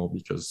this anymore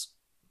because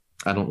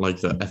I don't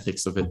like the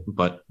ethics of it.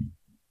 But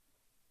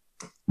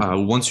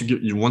once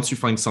you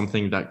find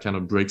something that kind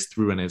of breaks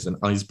through and is an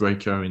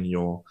icebreaker in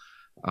your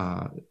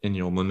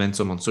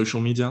momentum on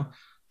social media,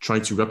 try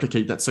to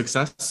replicate that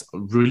success.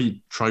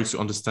 Really try to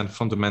understand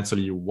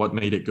fundamentally what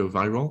made it go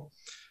viral,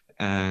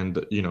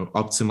 and you know,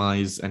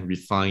 optimize and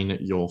refine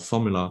your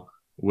formula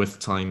with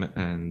time.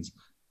 And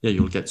yeah,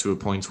 you'll get to a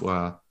point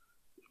where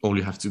all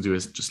you have to do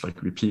is just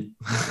like repeat,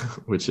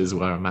 which is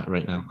where I'm at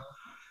right now.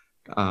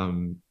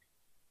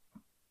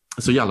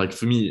 So yeah, like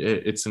for me,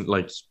 it's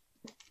like,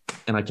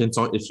 and I can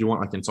talk, if you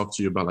want, I can talk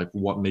to you about like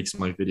what makes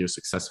my video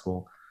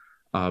successful.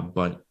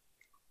 But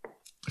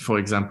for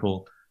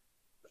example,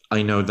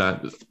 I know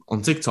that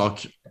on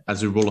TikTok,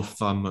 as a rule of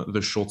thumb,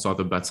 the shorter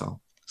the better.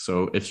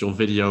 So if your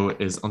video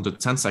is under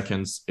 10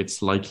 seconds,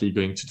 it's likely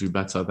going to do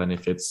better than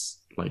if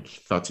it's like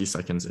 30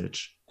 seconds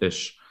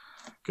ish.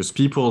 Because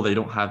people, they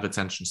don't have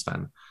attention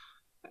span.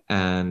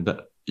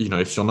 And, you know,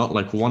 if you're not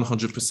like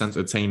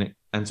 100%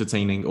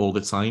 entertaining all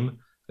the time,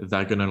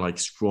 they're going to like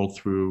scroll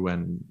through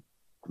and,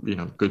 you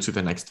know, go to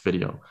the next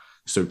video.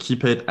 So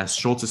keep it as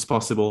short as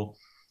possible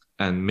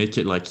and make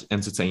it like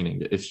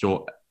entertaining. If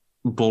you're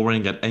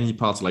boring at any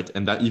part, like,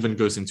 and that even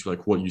goes into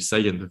like what you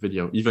say in the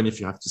video, even if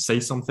you have to say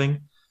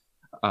something,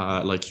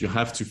 like you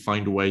have to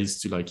find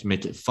ways to like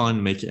make it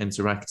fun, make it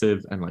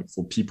interactive, and like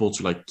for people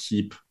to like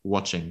keep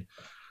watching.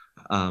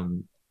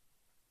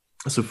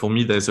 So for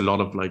me, there's a lot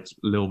of like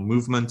little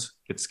movement.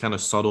 It's kind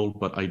of subtle,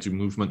 but I do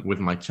movement with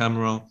my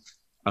camera.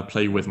 I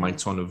play with my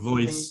tone of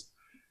voice.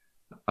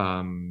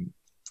 And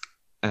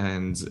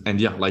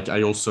yeah, like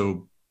I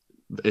also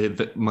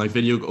my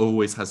video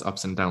always has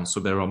ups and downs. So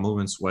there are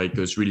moments where it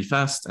goes really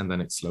fast and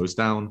then it slows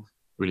down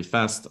really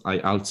fast. I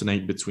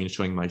alternate between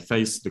showing my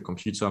face, the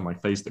computer, my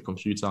face, the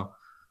computer.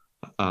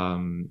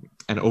 And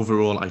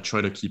overall, I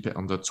try to keep it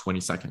under 20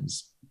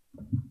 seconds.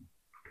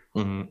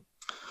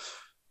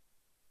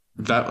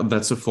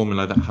 That's a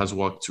formula that has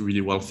worked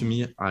really well for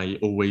me. I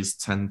always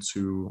tend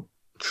to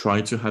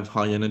try to have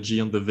high energy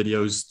on the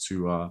videos,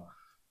 to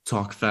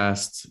talk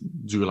fast,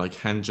 do like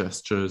hand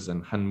gestures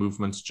and hand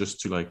movements, just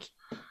to like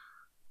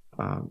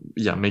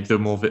make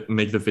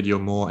the video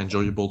more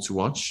enjoyable to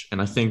watch.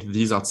 And I think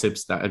these are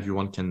tips that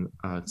everyone can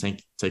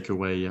take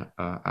away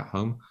at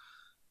home.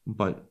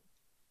 But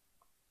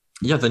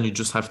yeah, then you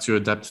just have to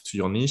adapt to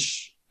your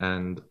niche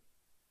and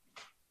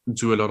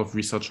do a lot of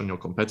research on your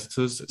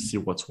competitors, see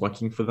what's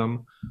working for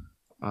them,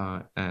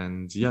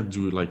 and yeah,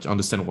 do like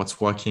understand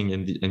what's working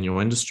in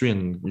your industry,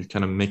 and you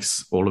kind of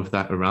mix all of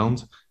that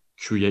around,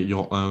 create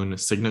your own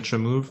signature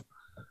move,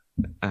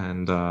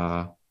 and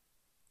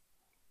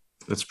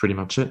that's pretty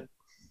much it.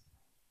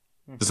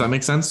 Does that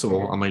make sense,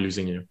 or am I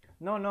losing you?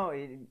 No,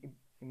 it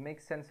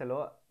makes sense a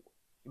lot.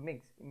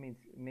 It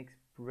makes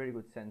very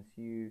good sense.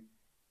 You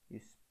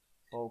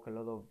spoke a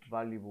lot of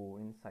valuable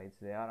insights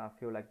there. I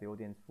feel like the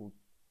audience will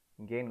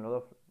gain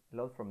a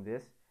lot from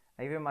this.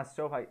 Even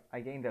myself, I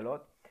gained a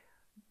lot.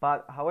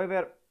 But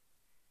however,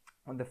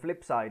 on the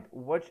flip side,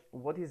 what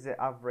is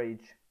the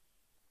average,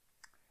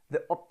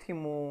 the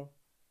optimal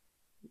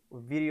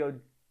video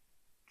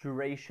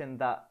duration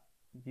that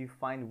you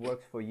find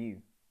works for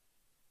you?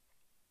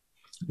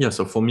 Yeah,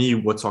 so for me,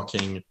 we're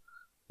talking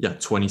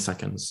 20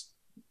 seconds,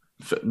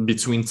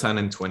 between 10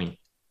 and 20.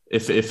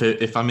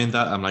 If I'm in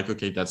that, I'm like,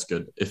 okay, that's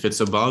good. If it's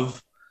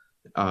above,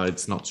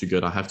 it's not too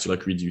good. I have to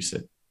like reduce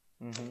it.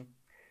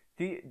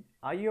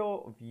 Are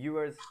your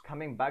viewers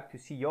coming back to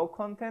see your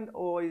content,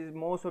 or is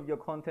most of your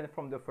content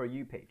from the For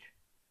You page?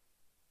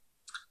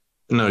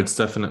 No, it's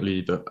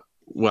definitely the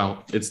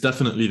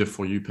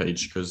For You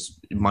page, because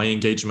my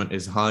engagement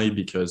is high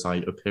because I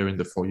appear in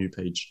the For You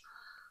page.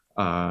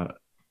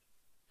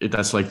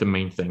 That's like the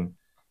main thing.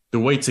 The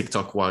way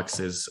TikTok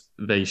works is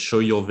they show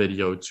your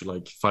video to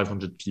like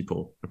 500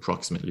 people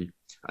approximately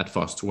at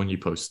first when you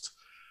post.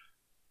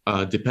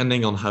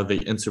 Depending on how they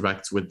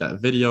interact with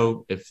that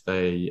video, if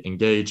they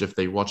engage, if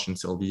they watch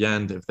until the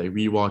end, if they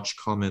rewatch,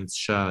 comment,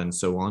 share, and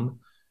so on,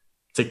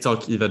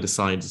 TikTok either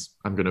decides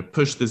I'm going to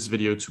push this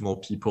video to more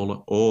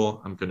people,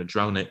 or I'm going to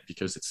drown it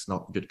because it's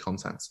not good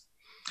content.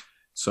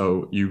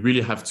 So you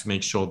really have to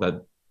make sure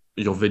that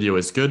your video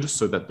is good,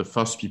 so that the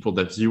first people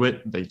that view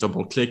it, they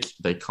double click,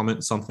 they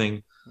comment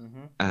something.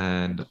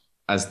 And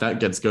as that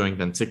gets going,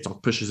 then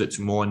TikTok pushes it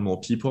to more and more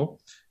people.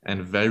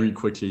 And very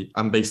quickly,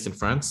 I'm based in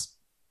France.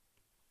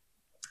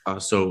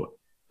 So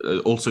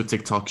also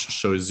TikTok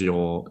shows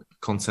your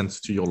content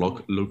to your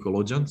local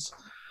audience,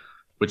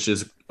 which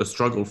is a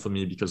struggle for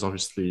me because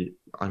obviously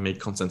I make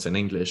content in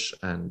English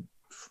and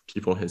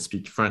people here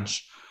speak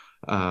French.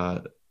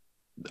 I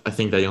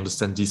think they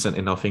understand decent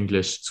enough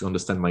English to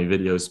understand my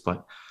videos,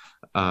 but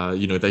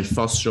they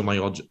first show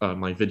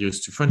my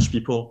videos to French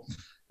people.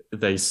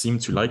 They seem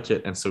to like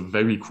it, and so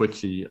very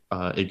quickly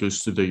it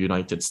goes to the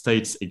United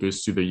States, it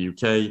goes to the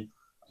UK,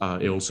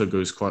 it also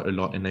goes quite a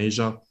lot in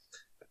Asia.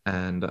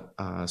 And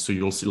so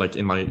you'll see, like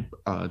in my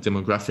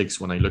demographics,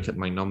 when I look at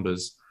my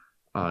numbers,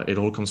 it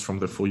all comes from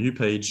the For You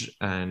page.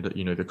 And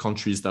the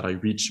countries that I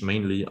reach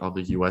mainly are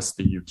the US,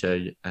 the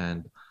UK,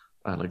 and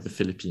like the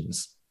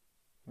Philippines.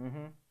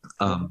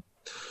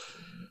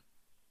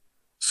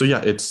 So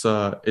yeah, it's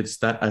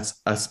that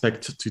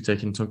aspect to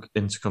take into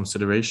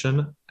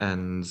consideration.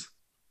 And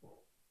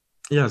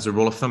yeah, as a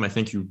rule of thumb, I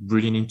think you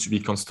really need to be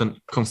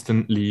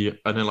constantly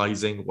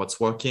analyzing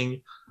what's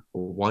working,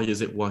 or why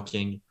is it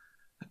working.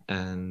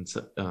 And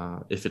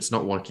if it's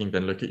not working,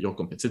 then look at your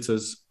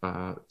competitors,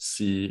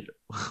 see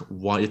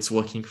why it's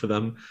working for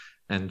them,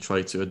 and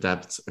try to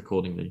adapt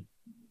accordingly.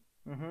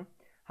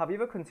 Have you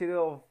ever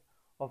considered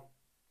of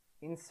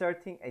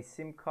inserting a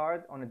SIM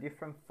card on a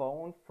different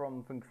phone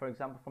from for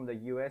example, from the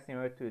US, in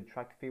order to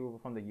attract people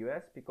from the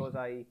US? Because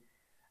I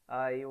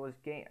had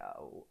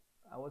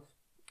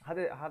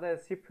a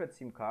separate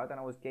SIM card, and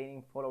I was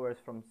gaining followers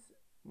from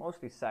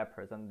mostly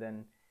Cyprus, and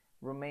then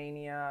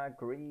Romania,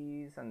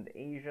 Greece, and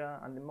Asia,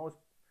 and most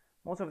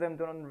of them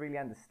don't really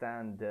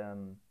understand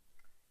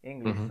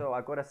English. So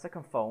I got a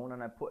second phone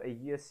and I put a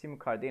US SIM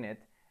card in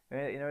it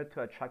in order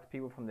to attract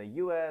people from the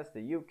US,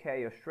 the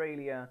UK,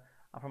 Australia,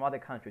 and from other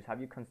countries. Have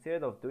you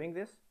considered of doing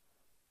this?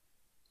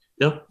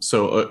 Yeah,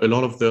 so a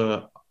lot of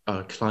the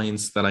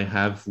clients that I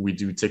have, we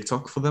do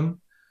TikTok for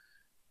them,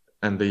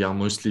 and they are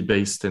mostly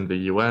based in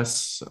the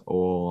US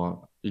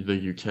or either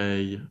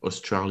UK,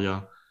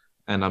 Australia.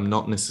 And I'm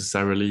not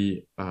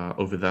necessarily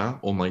over there,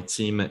 or my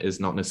team is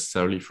not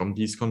necessarily from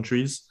these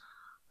countries,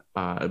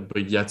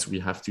 but yet we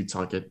have to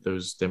target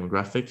those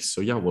demographics. So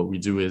yeah, what we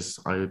do is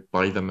I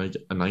buy them an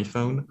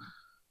iPhone.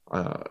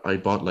 I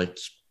bought like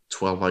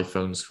 12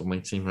 iPhones for my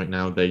team right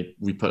now.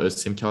 We put a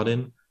SIM card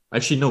in.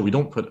 Actually, no, we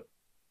don't put.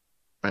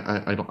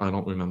 I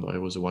don't remember. It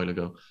was a while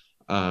ago.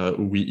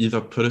 We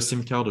either put a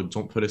SIM card or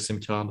don't put a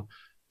SIM card.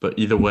 But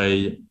either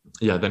way,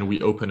 yeah, then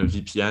we open a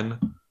VPN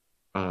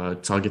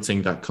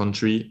targeting that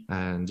country,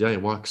 and yeah,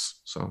 it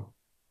works. So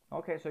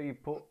Okay, so you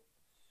put.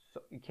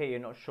 Okay, you're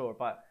not sure,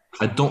 but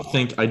I don't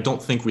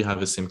think we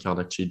have a SIM card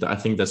actually. I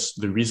think that's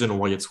the reason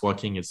why it's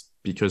working is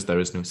because there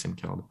is no SIM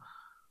card.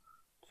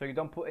 so you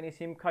don't put any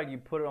SIM card. You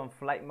put it on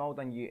flight mode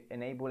and you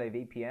enable a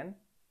VPN.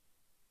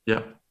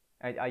 Yeah.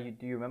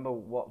 Do you remember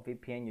what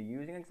VPN you're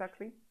using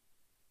exactly?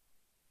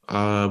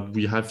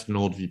 We have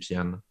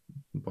NordVPN,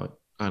 but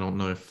I don't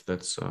know if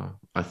that's.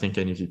 I think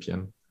any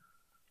VPN.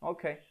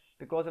 Okay,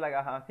 because like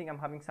I think I'm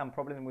having some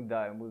problem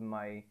with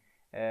my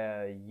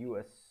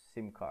US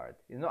SIM card.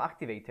 It's not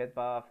activated,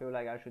 but I feel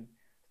like I should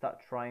start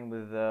trying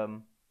with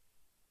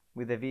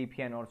the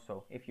VPN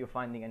also. If you're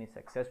finding any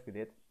success with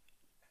it.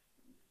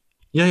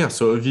 Yeah.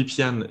 So a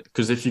VPN,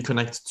 because if you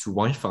connect to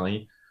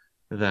Wi-Fi,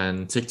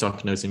 then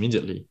TikTok knows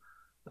immediately.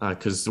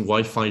 Because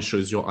Wi-Fi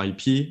shows your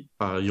IP,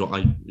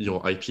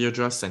 your IP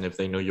address, and if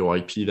they know your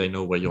IP, they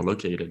know where you're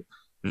located.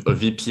 A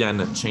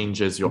VPN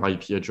changes your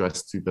IP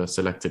address to the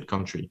selected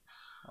country.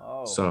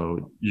 Oh.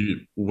 So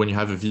when you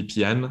have a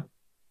VPN,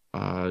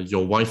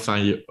 your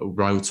Wi-Fi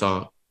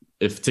router,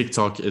 if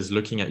TikTok is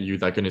looking at you,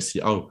 they're going to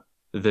see, oh,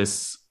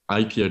 this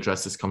IP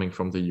address is coming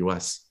from the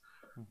US.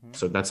 Mm-hmm.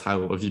 So that's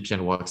how a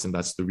VPN works, and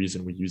that's the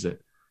reason we use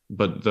it.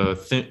 But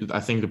I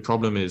think the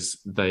problem is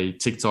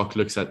TikTok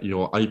looks at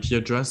your IP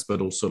address,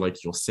 but also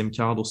like your SIM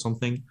card or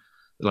something.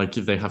 Like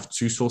if they have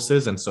two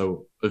sources, and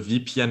so a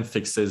VPN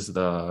fixes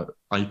the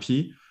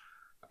IP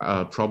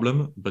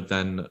problem, but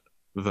then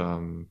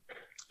the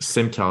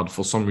SIM card,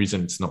 for some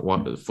reason, it's not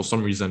one. For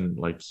some reason,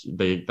 like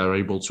they're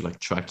able to like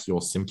track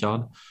your SIM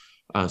card.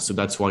 So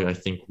that's why I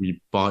think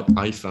we bought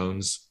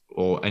iPhones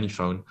or any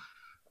phone.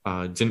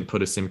 Didn't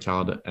put a SIM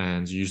card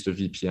and used a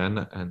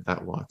VPN, and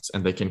that worked.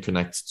 And they can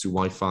connect to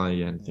Wi-Fi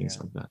and things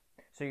like that.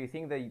 So you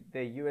think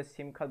the US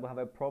SIM card will have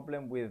a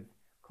problem with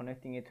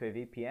connecting it to a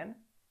VPN?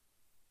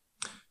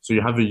 So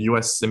you have a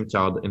US SIM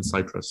card in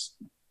Cyprus.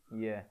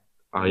 Yeah.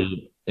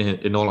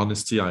 In all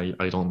honesty,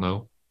 I don't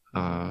know.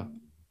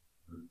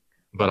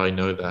 But I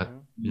know that,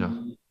 yeah.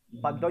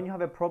 But don't you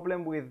have a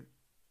problem with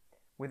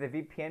the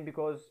VPN?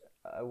 Because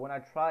when I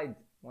tried it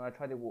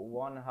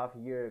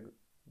 1.5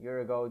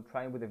 year ago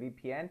trying with the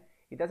VPN,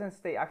 it doesn't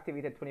stay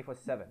activated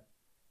 24/7.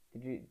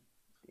 Do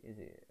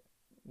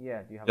you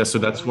have so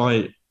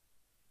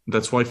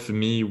that's why for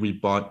me we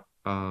bought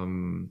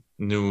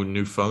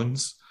new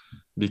phones,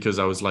 because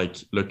I was like,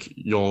 look,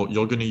 you're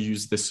going to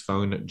use this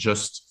phone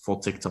just for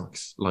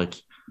TikToks. Like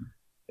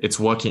it's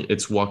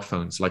work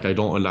phones. Like I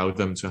don't allow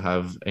them to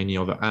have any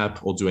other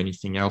app or do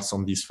anything else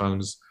on these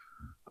phones.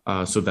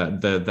 So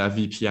that that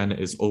VPN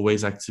is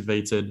always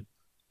activated.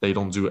 They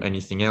don't do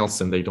anything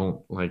else, and they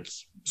don't like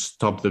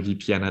stop the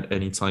VPN at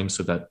any time,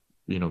 so that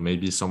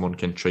maybe someone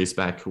can trace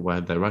back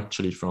where they're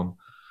actually from.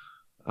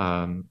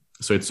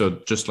 So it's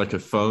just like a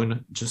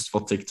phone just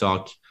for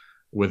TikTok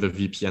with a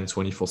VPN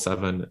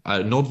 24/7.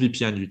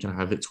 NordVPN, you can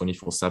have it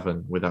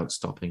 24/7 without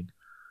stopping.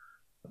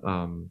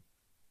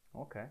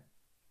 Okay.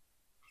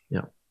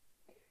 Yeah.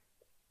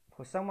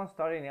 For someone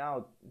starting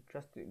out,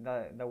 just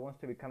that wants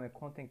to become a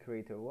content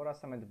creator, what are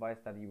some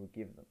advice that you would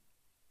give them?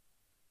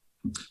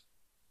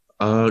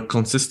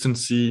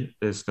 Consistency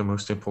is the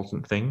most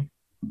important thing.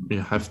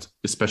 You have to,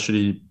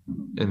 especially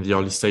in the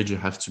early stage, you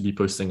have to be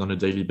posting on a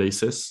daily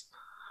basis.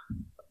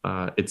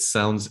 It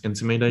sounds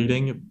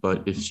intimidating,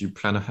 but if you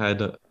plan ahead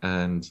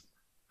and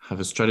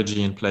have a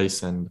strategy in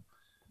place, and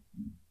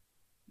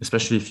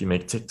especially if you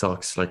make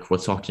TikToks, like we're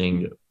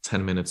talking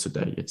 10 minutes a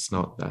day, it's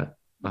not that,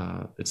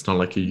 it's not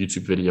like a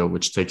YouTube video,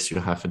 which takes you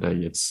half a day.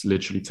 It's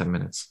literally 10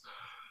 minutes.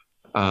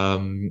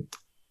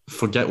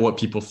 Forget what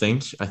people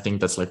think. I think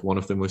that's like one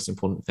of the most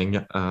important thing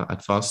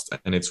at first,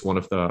 and it's one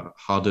of the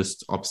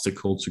hardest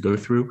obstacles to go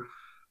through.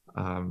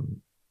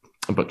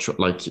 But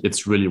like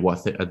it's really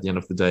worth it at the end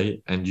of the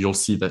day, and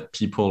you'll see that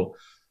people.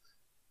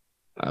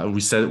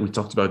 We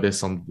talked about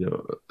this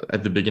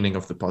at the beginning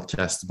of the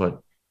podcast,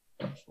 but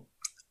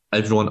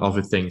everyone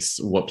overthinks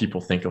what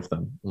people think of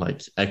them.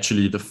 Like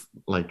actually,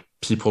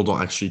 people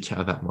don't actually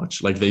care that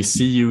much. Like they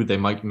see you, they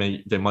might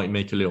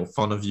make a little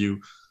fun of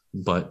you,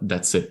 but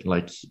that's it.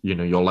 Like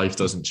your life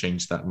doesn't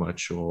change that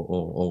much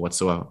or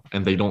whatsoever,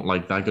 and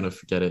they're gonna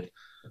forget it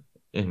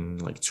in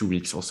like 2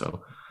 weeks or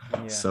so.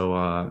 Yeah. So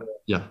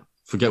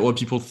forget what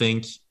people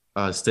think.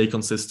 Stay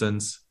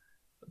consistent.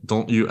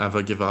 Don't you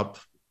ever give up,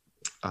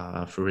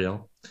 for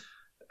real.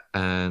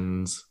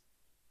 And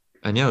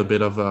yeah, a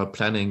bit of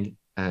planning,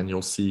 and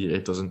you'll see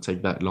it doesn't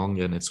take that long,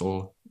 and it's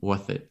all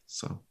worth it.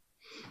 So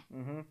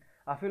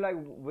I feel like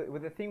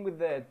with the thing with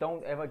the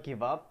don't ever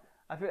give up,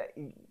 I feel like,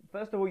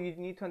 first of all, you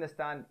need to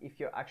understand if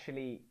you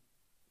actually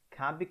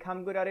can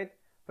become good at it.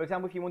 For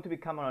example, if you want to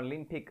become an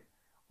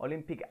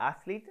Olympic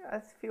athlete, I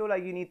feel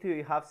like you need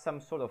to have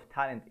some sort of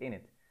talent in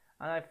it.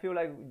 And I feel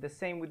like the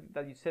same with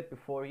that you said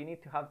before, you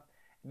need to have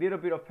a little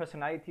bit of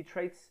personality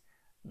traits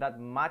that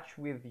match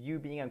with you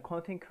being a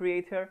content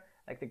creator,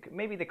 like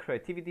maybe the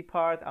creativity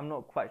part. I'm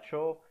not quite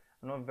sure.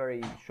 I'm not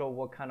very sure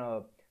what kind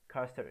of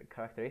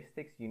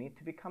characteristics you need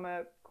to become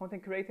a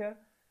content creator.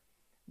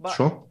 But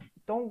Sure.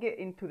 don't get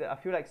into the, I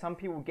feel like some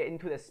people get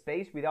into the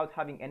space without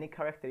having any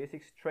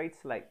characteristics, traits,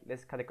 like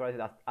let's categorize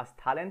it as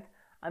talent,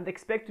 and they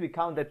expect to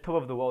become the top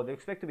of the world. They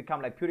expect to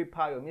become like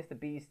PewDiePie or Mr.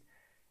 Beast.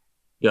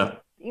 Yeah.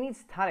 It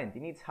needs talent,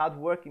 it needs hard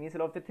work, it needs a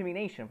lot of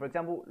determination. For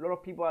example, a lot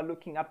of people are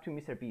looking up to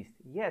Mr. Beast.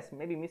 Yes,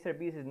 maybe Mr.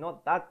 Beast is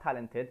not that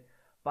talented,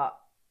 but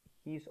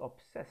he's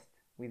obsessed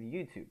with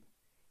YouTube.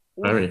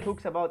 All he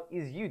talks about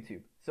is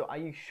YouTube. So are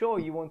you sure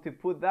you want to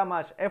put that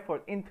much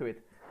effort into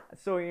it?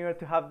 So in order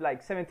to have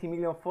like 70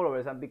 million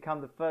followers and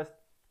become the first,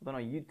 I don't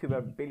know,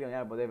 YouTuber,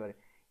 billionaire, whatever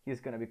he's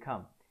gonna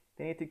become.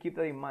 They need to keep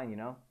that in mind, you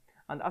know?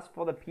 And as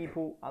for the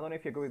people, I don't know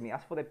if you agree with me,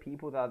 as for the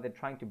people that they're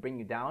trying to bring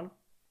you down,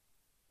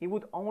 it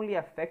would only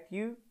affect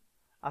you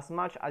as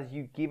much as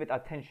you give it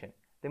attention.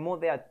 The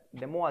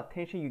more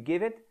attention you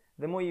give it,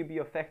 the more you'll be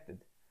affected.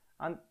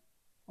 And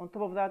on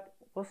top of that,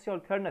 what's the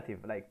alternative?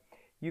 Like,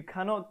 you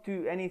cannot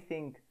do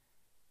anything.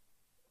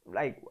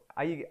 Like,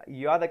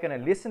 you either gonna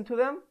listen to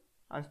them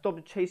and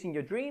stop chasing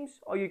your dreams,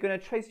 or you're gonna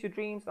chase your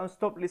dreams and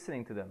stop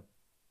listening to them.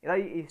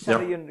 It's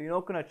either you're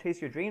not gonna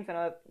chase your dreams,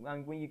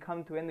 and when you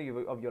come to the end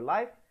of your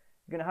life,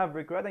 you're gonna have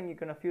regret and you're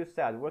gonna feel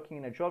sad working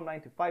in a job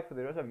 9 to 5 for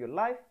the rest of your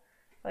life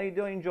that you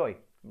don't enjoy.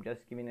 I'm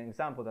just giving an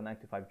example of the 9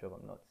 to 5 job.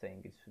 I'm not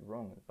saying it's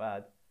wrong or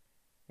bad,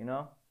 you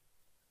know?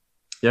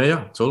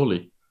 Yeah,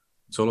 totally.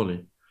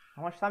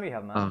 How much time do you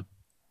have, man?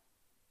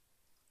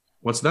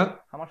 What's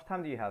that? How much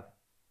time do you have?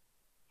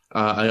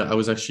 I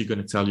was actually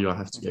going to tell you I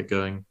have to get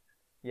going.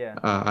 Yeah.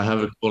 I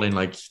have a call in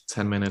like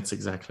 10 minutes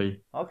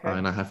exactly. Okay.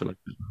 And I have like.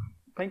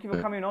 Thank you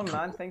for coming on,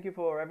 man. Thank you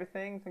for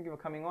everything. Thank you for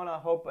coming on. I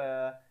hope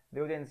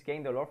the audience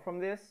gained a lot from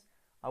this.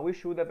 I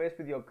wish you the best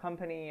with your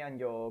company and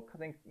your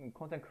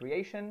content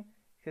creation.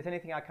 If there's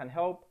anything I can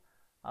help,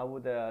 I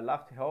would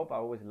love to help. I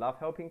always love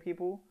helping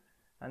people.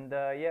 And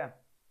yeah.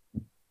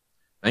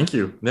 Thank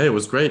you. Yeah, it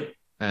was great.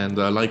 And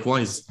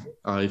likewise,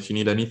 if you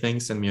need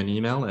anything, send me an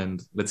email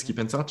and let's keep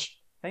in touch.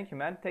 Thank you,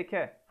 man. Take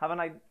care. Have a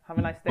nice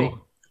day.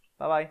 Cool.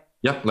 Bye-bye.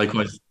 Yeah,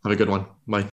 likewise. Have a good one. Bye.